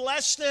God could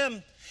bless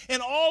them in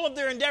all of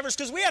their endeavors,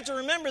 because we have to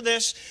remember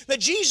this, that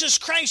Jesus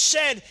Christ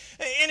said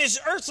in his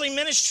earthly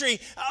ministry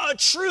a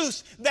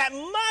truth that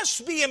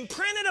must be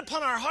imprinted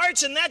upon our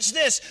hearts, and that's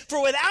this: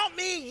 for without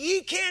me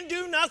ye can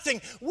do nothing.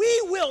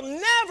 We will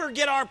never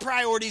get our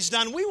priorities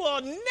done. We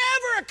will never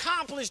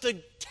accomplish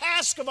the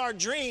task of our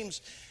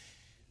dreams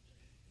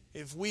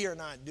if we are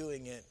not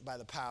doing it by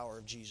the power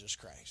of Jesus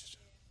Christ.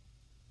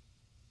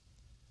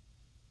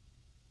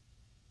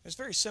 It's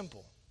very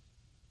simple.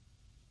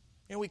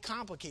 You know, we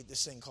complicate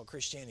this thing called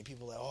Christianity.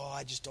 People are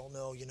like, I just don't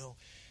know,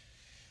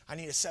 I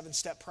need a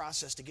 7-step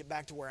process to get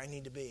back to where I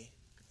need to be.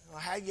 Well,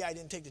 Haggai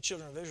didn't take the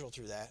children of Israel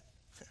through that.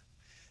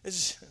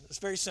 It's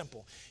very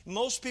simple.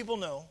 Most people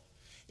know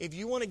if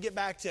you want to get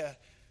back to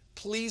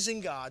pleasing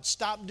God,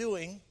 stop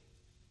doing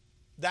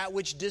that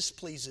which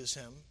displeases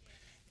him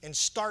and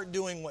start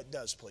doing what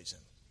does please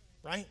him,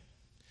 right?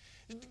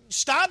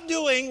 Stop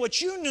doing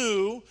what you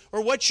knew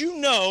or what you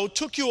know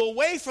took you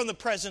away from the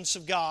presence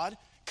of God.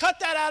 Cut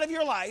that out of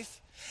your life.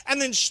 And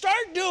then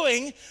start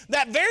doing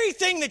that very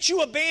thing that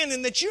you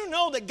abandoned that you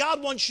know that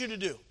God wants you to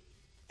do.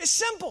 It's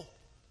simple.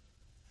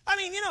 I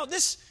mean,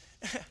 this...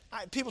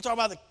 People talk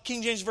about the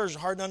King James Version,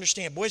 hard to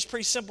understand. Boy, it's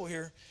pretty simple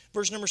here.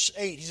 Verse number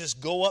 8, he says,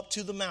 go up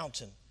to the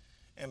mountain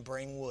and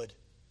bring wood.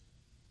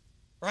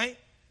 Right?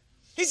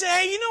 He said,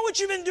 hey, you know what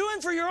you've been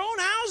doing for your own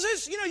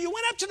houses? You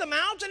went up to the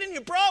mountain and you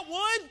brought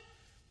wood.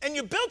 and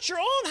you built your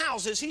own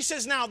houses. He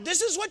says, now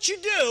this is what you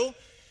do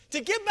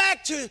to get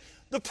back to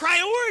the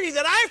priority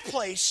that I've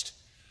placed,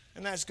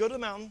 and that's go to the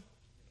mountain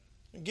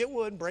and get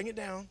wood, bring it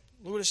down.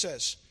 Look what it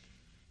says.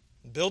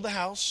 Build the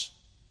house,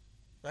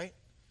 right?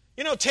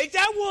 You know, take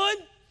that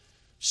wood,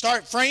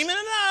 start framing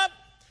it up,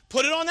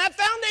 put it on that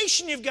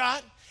foundation you've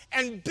got,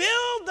 and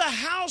build the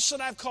house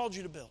that I've called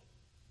you to build.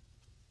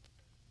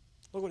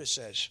 Look what it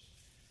says.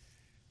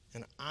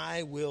 And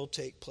I will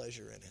take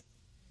pleasure in it.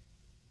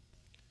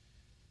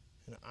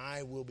 And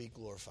I will be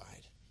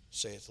glorified,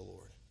 saith the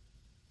Lord.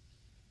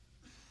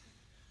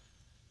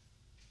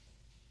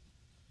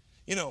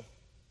 You know,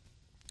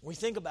 we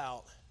think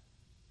about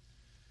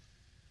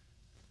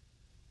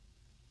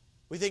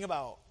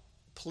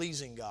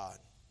pleasing God.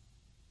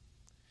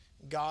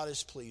 God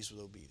is pleased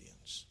with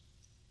obedience.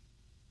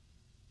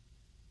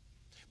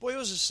 Boy, it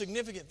was a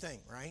significant thing,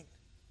 right?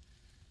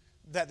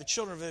 That the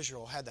children of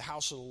Israel had the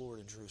house of the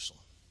Lord in Jerusalem.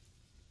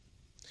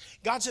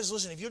 God says,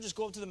 listen, if you'll just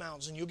go up to the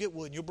mountains and you'll get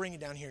wood and you'll bring it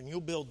down here and you'll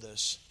build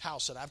this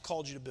house that I've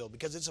called you to build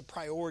because it's a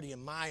priority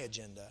in my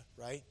agenda,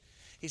 right?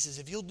 He says,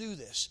 if you'll do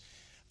this,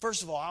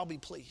 first of all, I'll be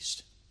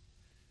pleased.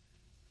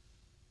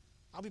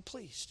 I'll be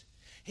pleased.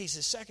 He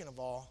says, second of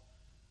all,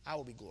 I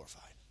will be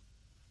glorified.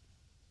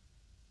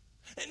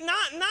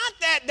 Not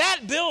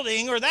that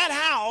building or that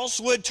house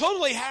would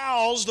totally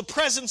house the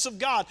presence of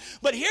God.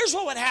 But here's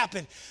what would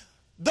happen.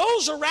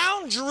 Those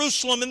around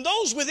Jerusalem and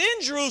those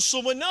within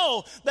Jerusalem would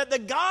know that the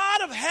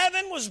God of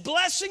heaven was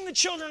blessing the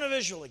children of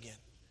Israel again.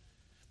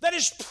 That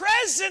his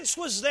presence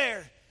was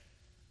there.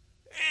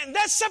 And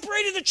that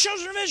separated the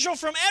children of Israel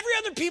from every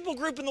other people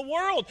group in the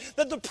world.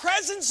 That the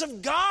presence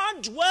of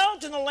God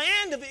dwelt in the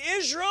land of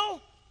Israel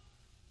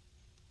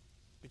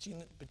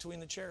between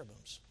the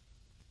cherubims.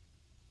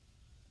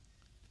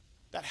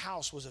 That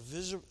house was a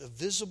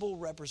visible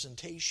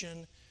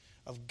representation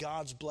of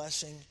God's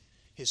blessing,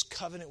 his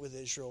covenant with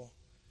Israel,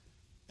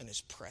 and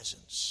his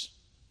presence.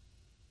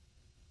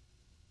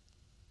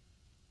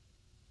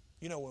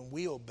 You know, when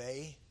we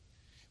obey,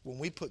 when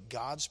we put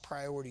God's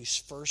priorities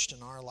first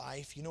in our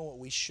life, you know what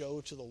we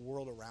show to the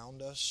world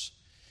around us?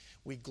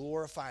 We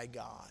glorify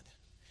God.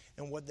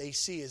 And what they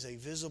see is a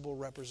visible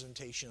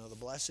representation of the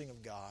blessing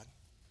of God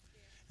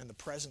and the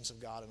presence of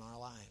God in our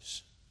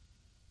lives.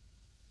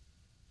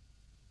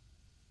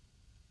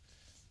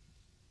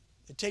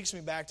 It takes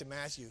me back to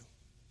Matthew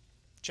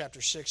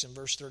chapter 6 and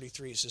verse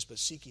 33. It says, but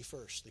seek ye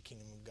first the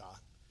kingdom of God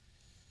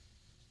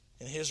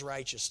and his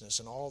righteousness,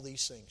 and all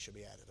these things shall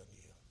be added unto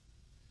you.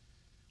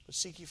 But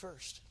seek ye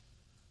first.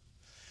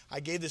 I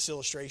gave this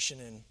illustration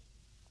in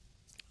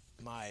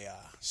my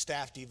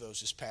staff devos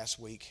this past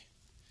week.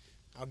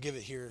 I'll give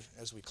it here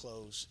as we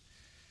close.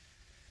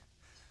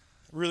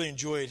 I really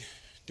enjoyed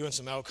doing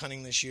some elk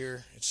hunting this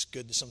year. It's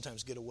good to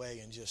sometimes get away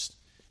and just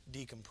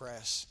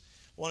decompress.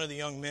 One of the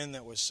young men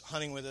that was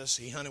hunting with us,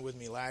 he hunted with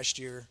me last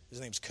year. His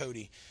name's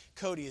Cody.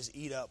 Cody is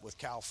eat up with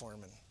cow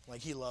farming.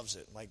 Like, he loves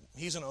it. Like,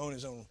 he's going to own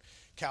his own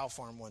cow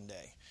farm one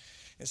day.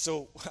 And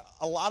so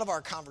a lot of our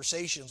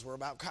conversations were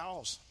about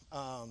cows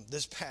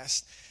this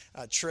past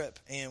trip.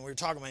 And we were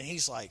talking about it.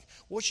 He's like,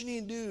 what you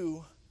need to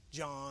do,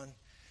 John,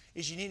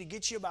 is you need to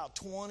get you about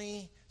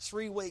 20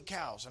 3-weight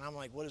cows. And I'm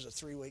like, what is a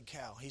 3-weight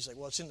cow? He's like,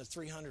 well, it's in the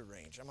 300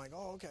 range. I'm like,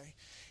 oh, okay.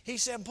 He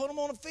said, put them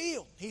on a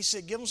field. He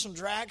said, give them some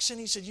Draxxin.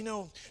 He said, you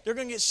know, they're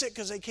going to get sick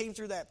because they came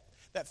through that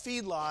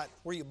feed lot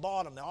where you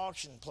bought them, the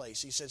auction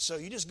place. He said, so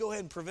you just go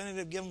ahead and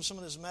preventative, give them some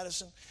of this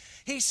medicine.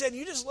 He said,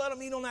 you just let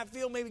them eat on that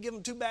field, maybe give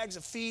them 2 bags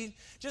of feed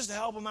just to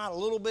help them out a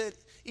little bit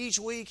each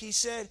week. He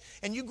said,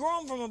 and you grow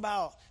them from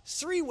about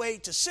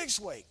 3-weight to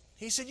 6-weight.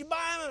 He said, you buy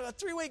them a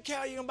 3-weight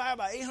cow, you're going to buy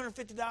about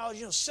 $850.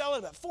 You know, sell it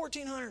about $1,400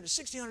 to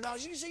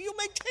 $1,600. You say, you'll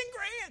make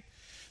 $10,000.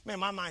 Man,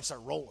 my mind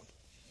started rolling.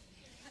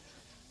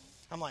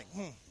 I'm like,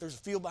 there's a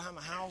field behind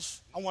my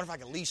house. I wonder if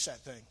I could lease that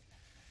thing.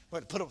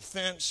 We'll put up a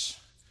fence.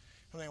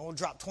 And then we'll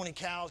drop 20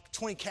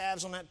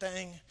 calves on that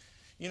thing.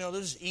 You know, they'll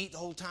just eat the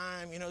whole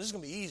time. You know, this is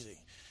going to be easy.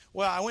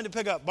 Well, I went to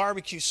pick up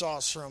barbecue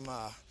sauce from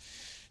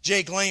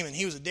Jake Lehman.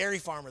 He was a dairy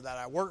farmer that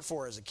I worked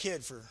for as a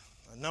kid for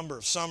a number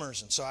of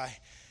summers. And so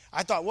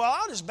I thought, well,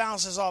 I'll just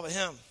bounce this off of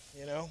him,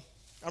 you know.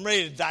 I'm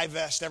ready to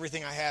divest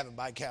everything I have and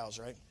buy cows,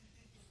 right?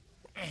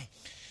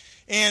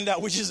 And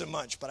which isn't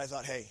much, but I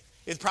thought, hey,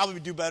 it'd probably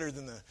do better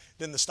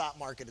than the stock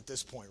market at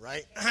this point,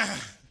 right?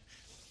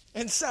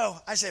 And so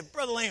I said,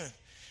 Brother Lehman,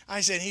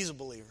 I said, he's a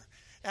believer.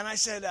 And I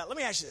said, let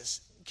me ask you this.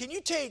 Can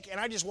you take, and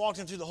I just walked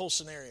him through the whole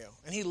scenario.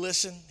 And he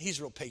listened. He's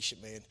a real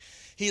patient man.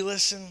 He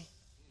listened,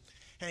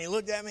 and he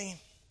looked at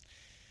me.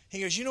 He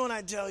goes, you know what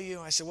I tell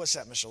you? I said, what's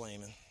that, Mr.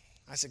 Lehman?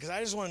 I said, because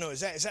I just want to know, is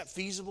that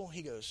feasible?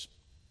 He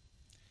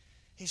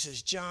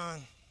says, John,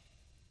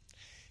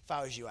 if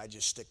I was you, I'd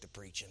just stick to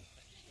preaching.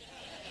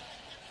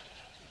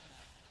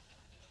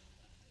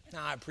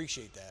 Now, I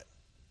appreciate that.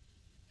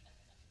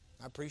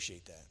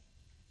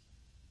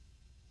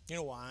 You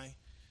know why?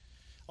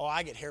 Oh,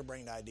 I get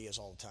harebrained ideas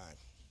all the time.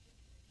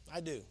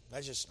 I do.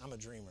 I'm a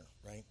dreamer,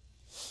 right?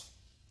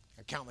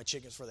 I count my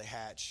chickens before they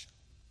hatch.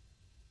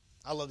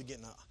 I love to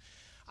get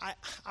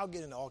I'll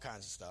get into all kinds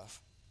of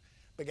stuff.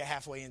 but get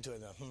halfway into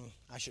it, though,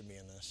 I should be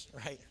in this,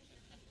 right?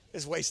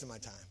 It's wasting my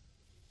time.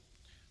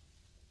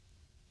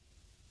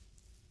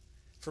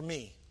 For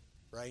me,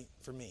 right?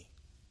 For me.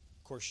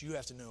 Of course, you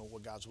have to know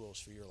what God's will is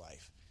for your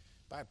life.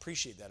 But I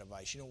appreciate that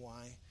advice. You know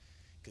why?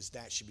 Because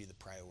that should be the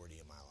priority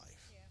of my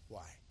life. Yeah.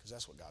 Why? Because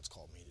that's what God's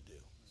called me to do.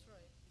 That's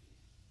right.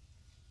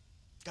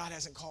 God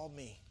hasn't called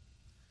me.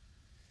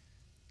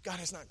 God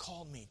has not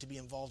called me to be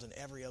involved in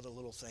every other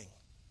little thing.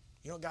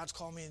 You know what God's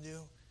called me to do?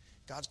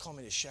 God's called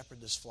me to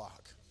shepherd this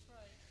flock. That's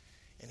right.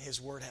 And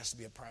His word has to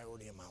be a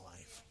priority in my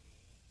life.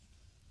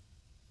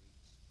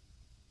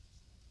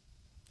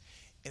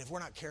 And if we're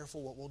not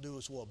careful, what we'll do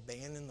is we'll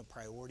abandon the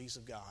priorities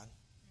of God.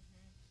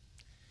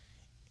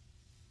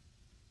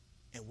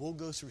 And we'll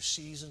go through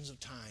seasons of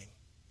time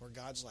where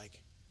God's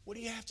like, what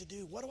do you have to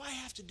do? What do I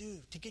have to do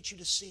to get you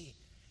to see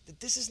that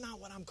this is not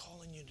what I'm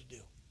calling you to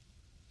do?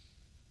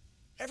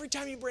 Every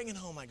time you bring it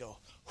home, I go,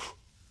 whew.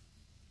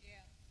 Yeah.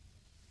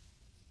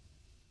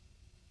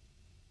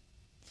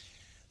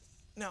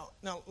 Now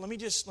let me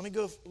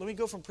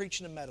go from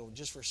preaching to meddling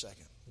just for a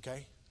second,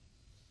 okay?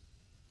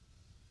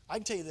 I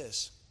can tell you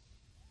this.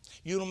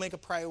 You don't make a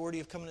priority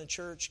of coming to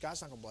church,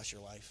 God's not going to bless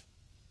your life.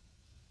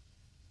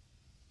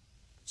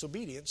 It's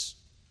obedience.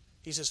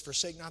 He says,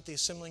 forsake not the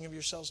assembling of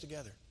yourselves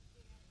together.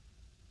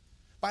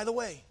 By the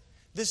way,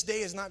 this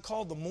day is not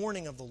called the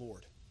morning of the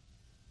Lord.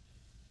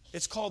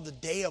 It's called the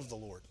day of the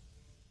Lord.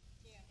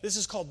 This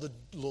is called the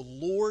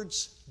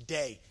Lord's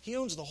day. He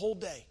owns the whole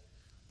day.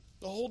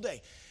 The whole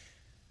day.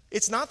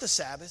 It's not the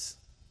Sabbath,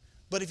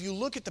 but if you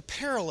look at the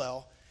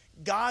parallel,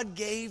 God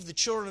gave the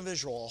children of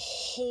Israel a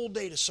whole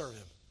day to serve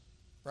Him,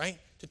 right?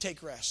 To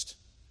take rest.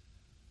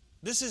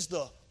 This is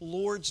the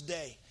Lord's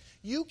day.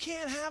 You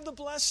can't have the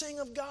blessing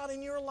of God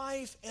in your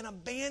life and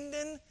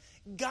abandon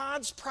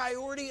God's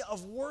priority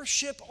of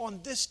worship on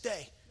this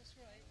day. That's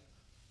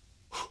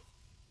right.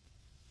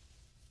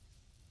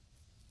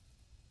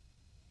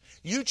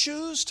 You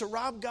choose to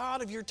rob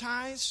God of your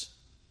tithes.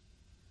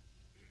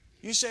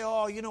 You say,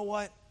 oh, you know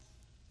what?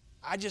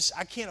 I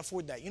can't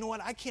afford that. You know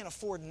what? I can't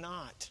afford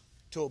not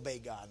to obey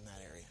God in that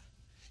area.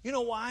 You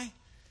know why?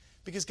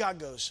 Because God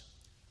goes,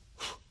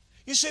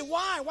 you say,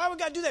 why? Why would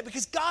God do that?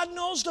 Because God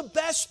knows the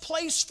best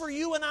place for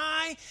you and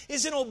I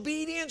is in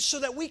obedience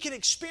so that we can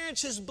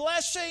experience His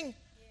blessing.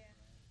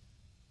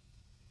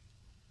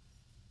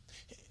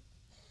 Yeah.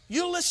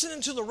 You're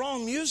listening to the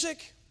wrong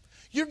music.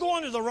 You're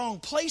going to the wrong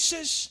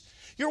places.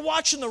 You're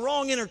watching the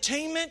wrong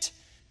entertainment.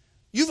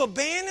 You've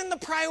abandoned the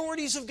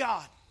priorities of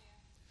God.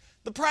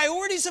 The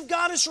priorities of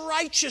God is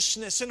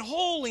righteousness and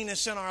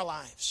holiness in our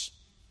lives.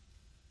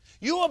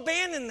 You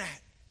abandon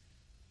that.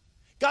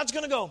 God's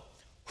going to go,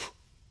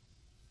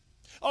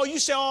 oh, you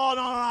say, oh,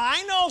 no,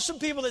 I know some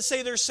people that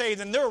say they're saved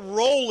and they're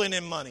rolling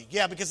in money.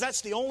 Yeah, because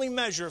that's the only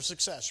measure of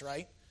success,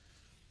 right?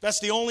 That's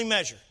the only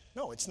measure.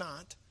 No, it's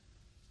not.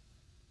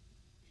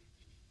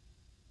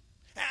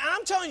 And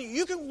I'm telling you,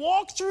 you can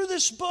walk through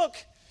this book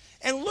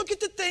and look at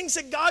the things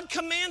that God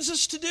commands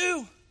us to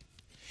do.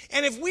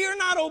 And if we are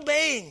not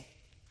obeying,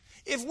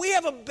 if we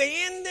have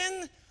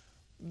abandoned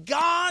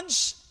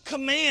God's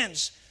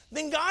commands,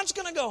 then God's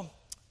going to go,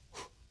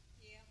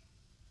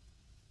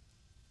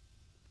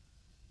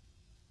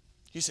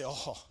 you say,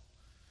 oh,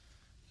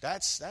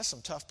 that's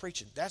some tough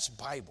preaching. That's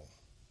Bible.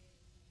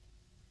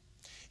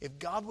 If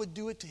God would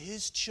do it to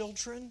His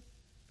children,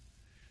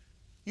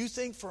 you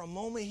think for a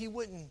moment He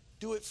wouldn't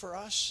do it for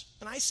us?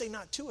 And I say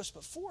not to us,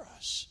 but for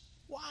us.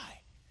 Why?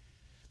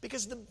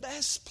 Because the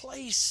best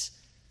place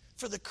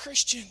for the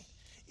Christian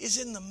is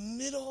in the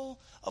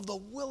middle of the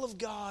will of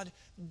God,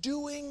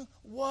 doing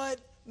what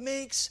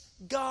makes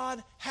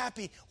God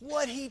happy,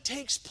 what He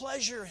takes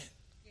pleasure in.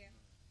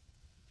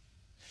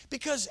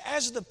 Because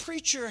as the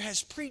preacher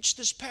has preached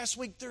this past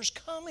week, there's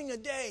coming a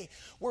day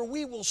where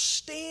we will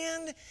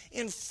stand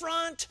in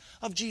front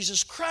of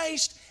Jesus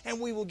Christ and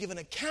we will give an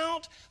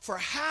account for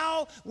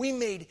how we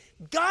made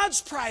God's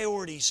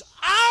priorities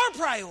our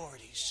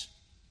priorities.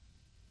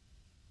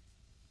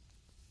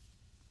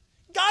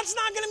 God's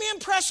not going to be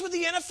impressed with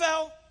the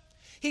NFL.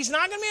 He's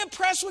not going to be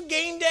impressed with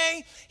game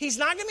day. He's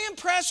not going to be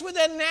impressed with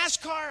that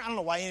NASCAR. I don't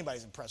know why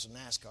anybody's impressed with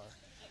NASCAR.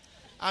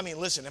 I mean,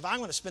 listen, if I'm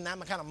going to spend that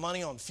kind of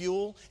money on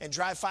fuel and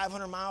drive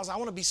 500 miles, I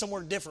want to be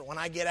somewhere different when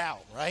I get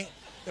out, right?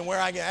 Than where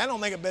I get. That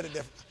don't make a bit of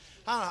difference.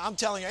 I'm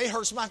telling you, it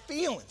hurts my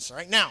feelings,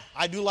 right? Now,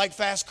 I do like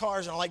fast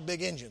cars and I like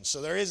big engines,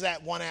 so there is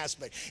that one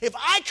aspect. If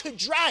I could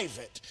drive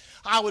it,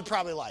 I would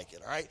probably like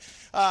it, all right?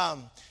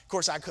 Of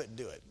course, I couldn't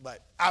do it,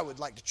 but I would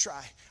like to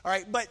try, all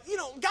right? But, you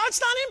know, God's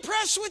not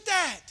impressed with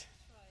that.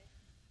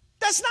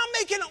 That's not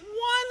making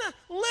one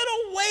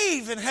little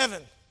wave in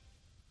heaven.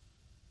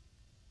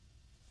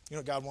 You know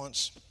what God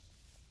wants?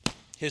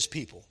 His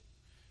people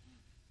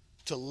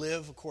to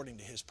live according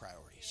to His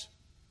priorities.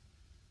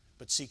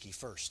 But seek ye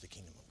first the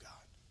kingdom of God.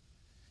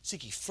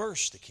 Seek ye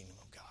first the kingdom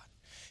of God.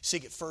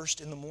 Seek it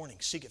first in the morning.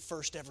 Seek it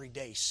first every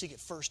day. Seek it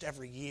first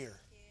every year.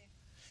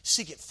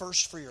 Seek it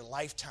first for your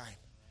lifetime.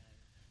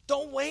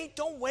 Don't wait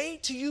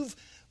till you've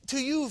till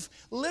you've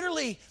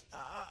literally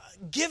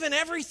given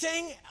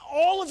everything,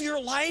 all of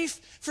your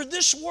life for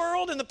this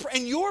world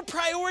and your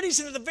priorities,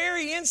 and at the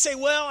very end say,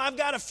 well, I've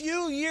got a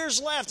few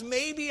years left.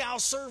 Maybe I'll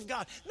serve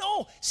God.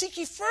 No, seek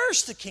ye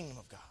first the kingdom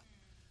of God.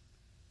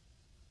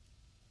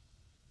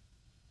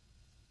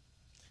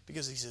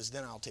 Because he says,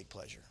 then I'll take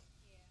pleasure.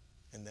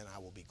 And then I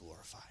will be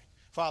glorified.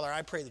 Father,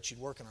 I pray that you'd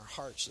work in our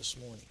hearts this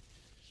morning.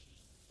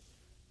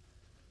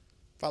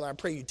 Father, I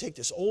pray you'd take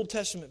this Old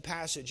Testament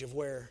passage of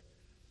where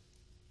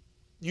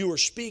you are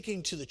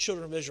speaking to the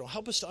children of Israel.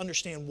 Help us to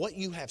understand what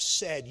you have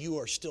said you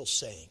are still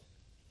saying.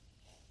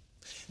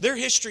 Their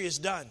history is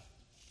done.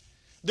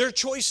 Their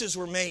choices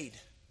were made.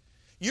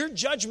 Your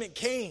judgment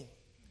came.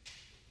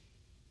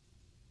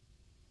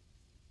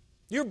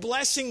 Your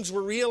blessings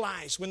were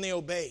realized when they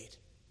obeyed.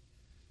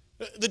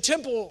 The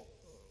temple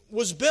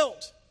was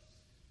built.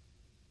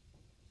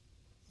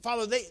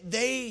 Father,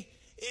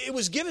 it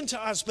was given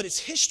to us, but it's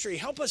history.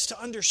 Help us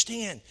to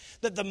understand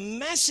that the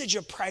message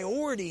of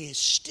priority is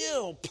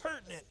still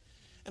pertinent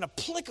and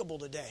applicable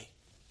today.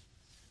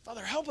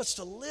 Father, help us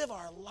to live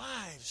our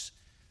lives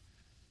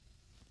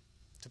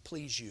to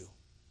please you.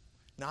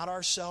 Not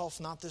ourselves,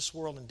 not this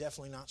world, and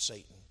definitely not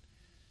Satan,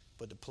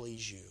 but to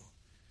please you.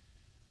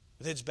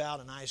 With heads bowed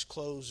and eyes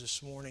closed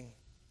this morning,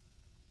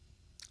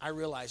 I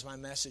realize my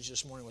message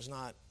this morning was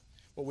not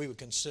what we would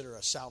consider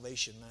a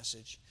salvation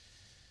message.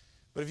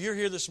 But if you're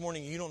here this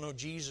morning and you don't know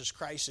Jesus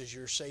Christ as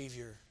your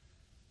Savior,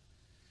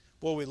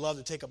 boy, we'd love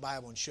to take a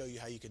Bible and show you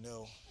how you can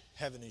know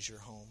heaven is your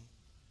home.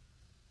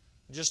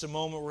 In just a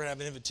moment, we're going to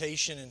have an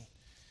invitation. And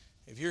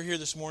if you're here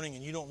this morning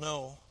and you don't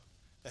know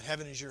that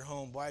heaven is your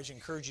home, boy, I just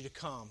encourage you to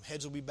come.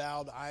 Heads will be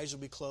bowed, eyes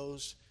will be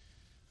closed.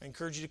 I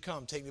encourage you to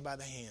come. Take me by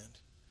the hand.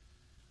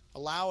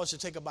 Allow us to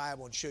take a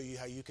Bible and show you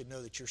how you can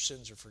know that your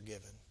sins are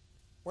forgiven.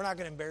 We're not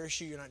going to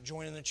embarrass you. You're not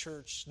joining the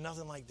church.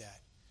 Nothing like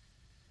that.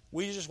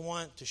 We just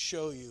want to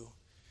show you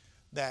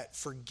that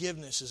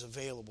forgiveness is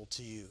available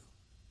to you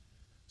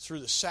through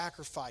the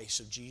sacrifice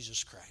of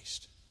Jesus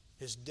Christ,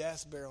 his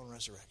death, burial, and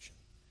resurrection.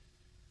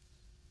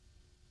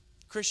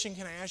 Christian,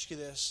 can I ask you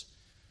this?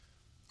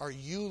 Are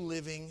you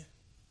living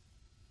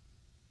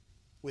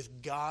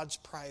with God's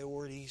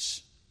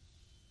priorities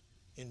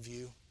in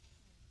view?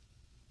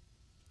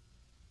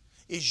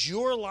 Is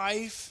your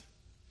life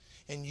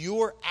and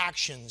your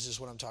actions is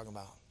what I'm talking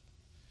about?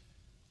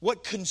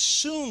 What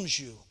consumes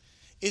you?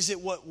 Is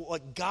it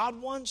what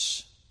God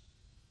wants?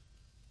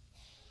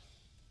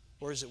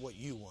 Or is it what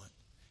you want?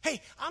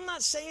 Hey, I'm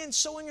not saying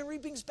sowing and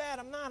reaping is bad.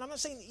 I'm not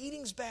saying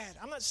eating's bad.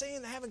 I'm not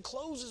saying that having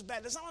clothes is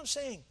bad. That's not what I'm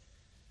saying.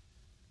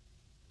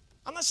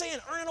 I'm not saying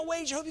earning a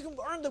wage. I hope you can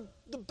earn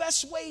the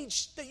best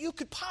wage that you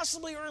could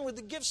possibly earn with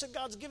the gifts that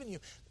God's given you.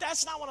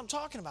 That's not what I'm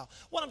talking about.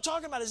 What I'm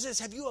talking about is this.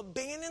 Have you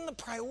abandoned the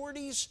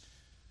priorities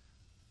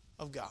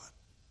of God?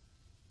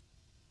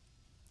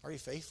 Are you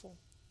faithful?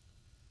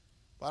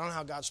 Well, I don't know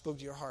how God spoke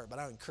to your heart, but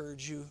I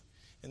encourage you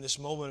in this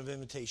moment of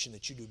invitation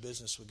that you do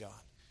business with God.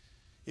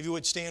 If you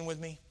would stand with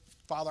me.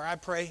 Father, I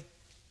pray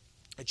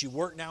that you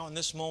work now in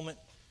this moment.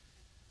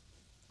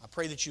 I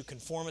pray that you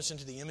conform us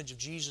into the image of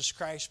Jesus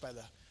Christ by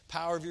the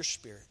power of your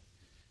Spirit.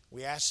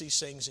 We ask these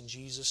things in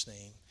Jesus'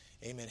 name.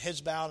 Amen.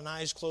 Heads bowed and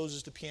eyes closed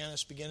as the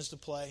pianist begins to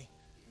play.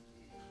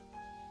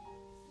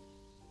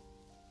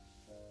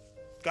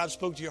 God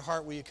spoke to your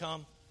heart. Will you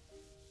come?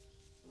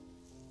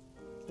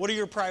 What are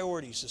your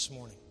priorities this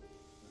morning?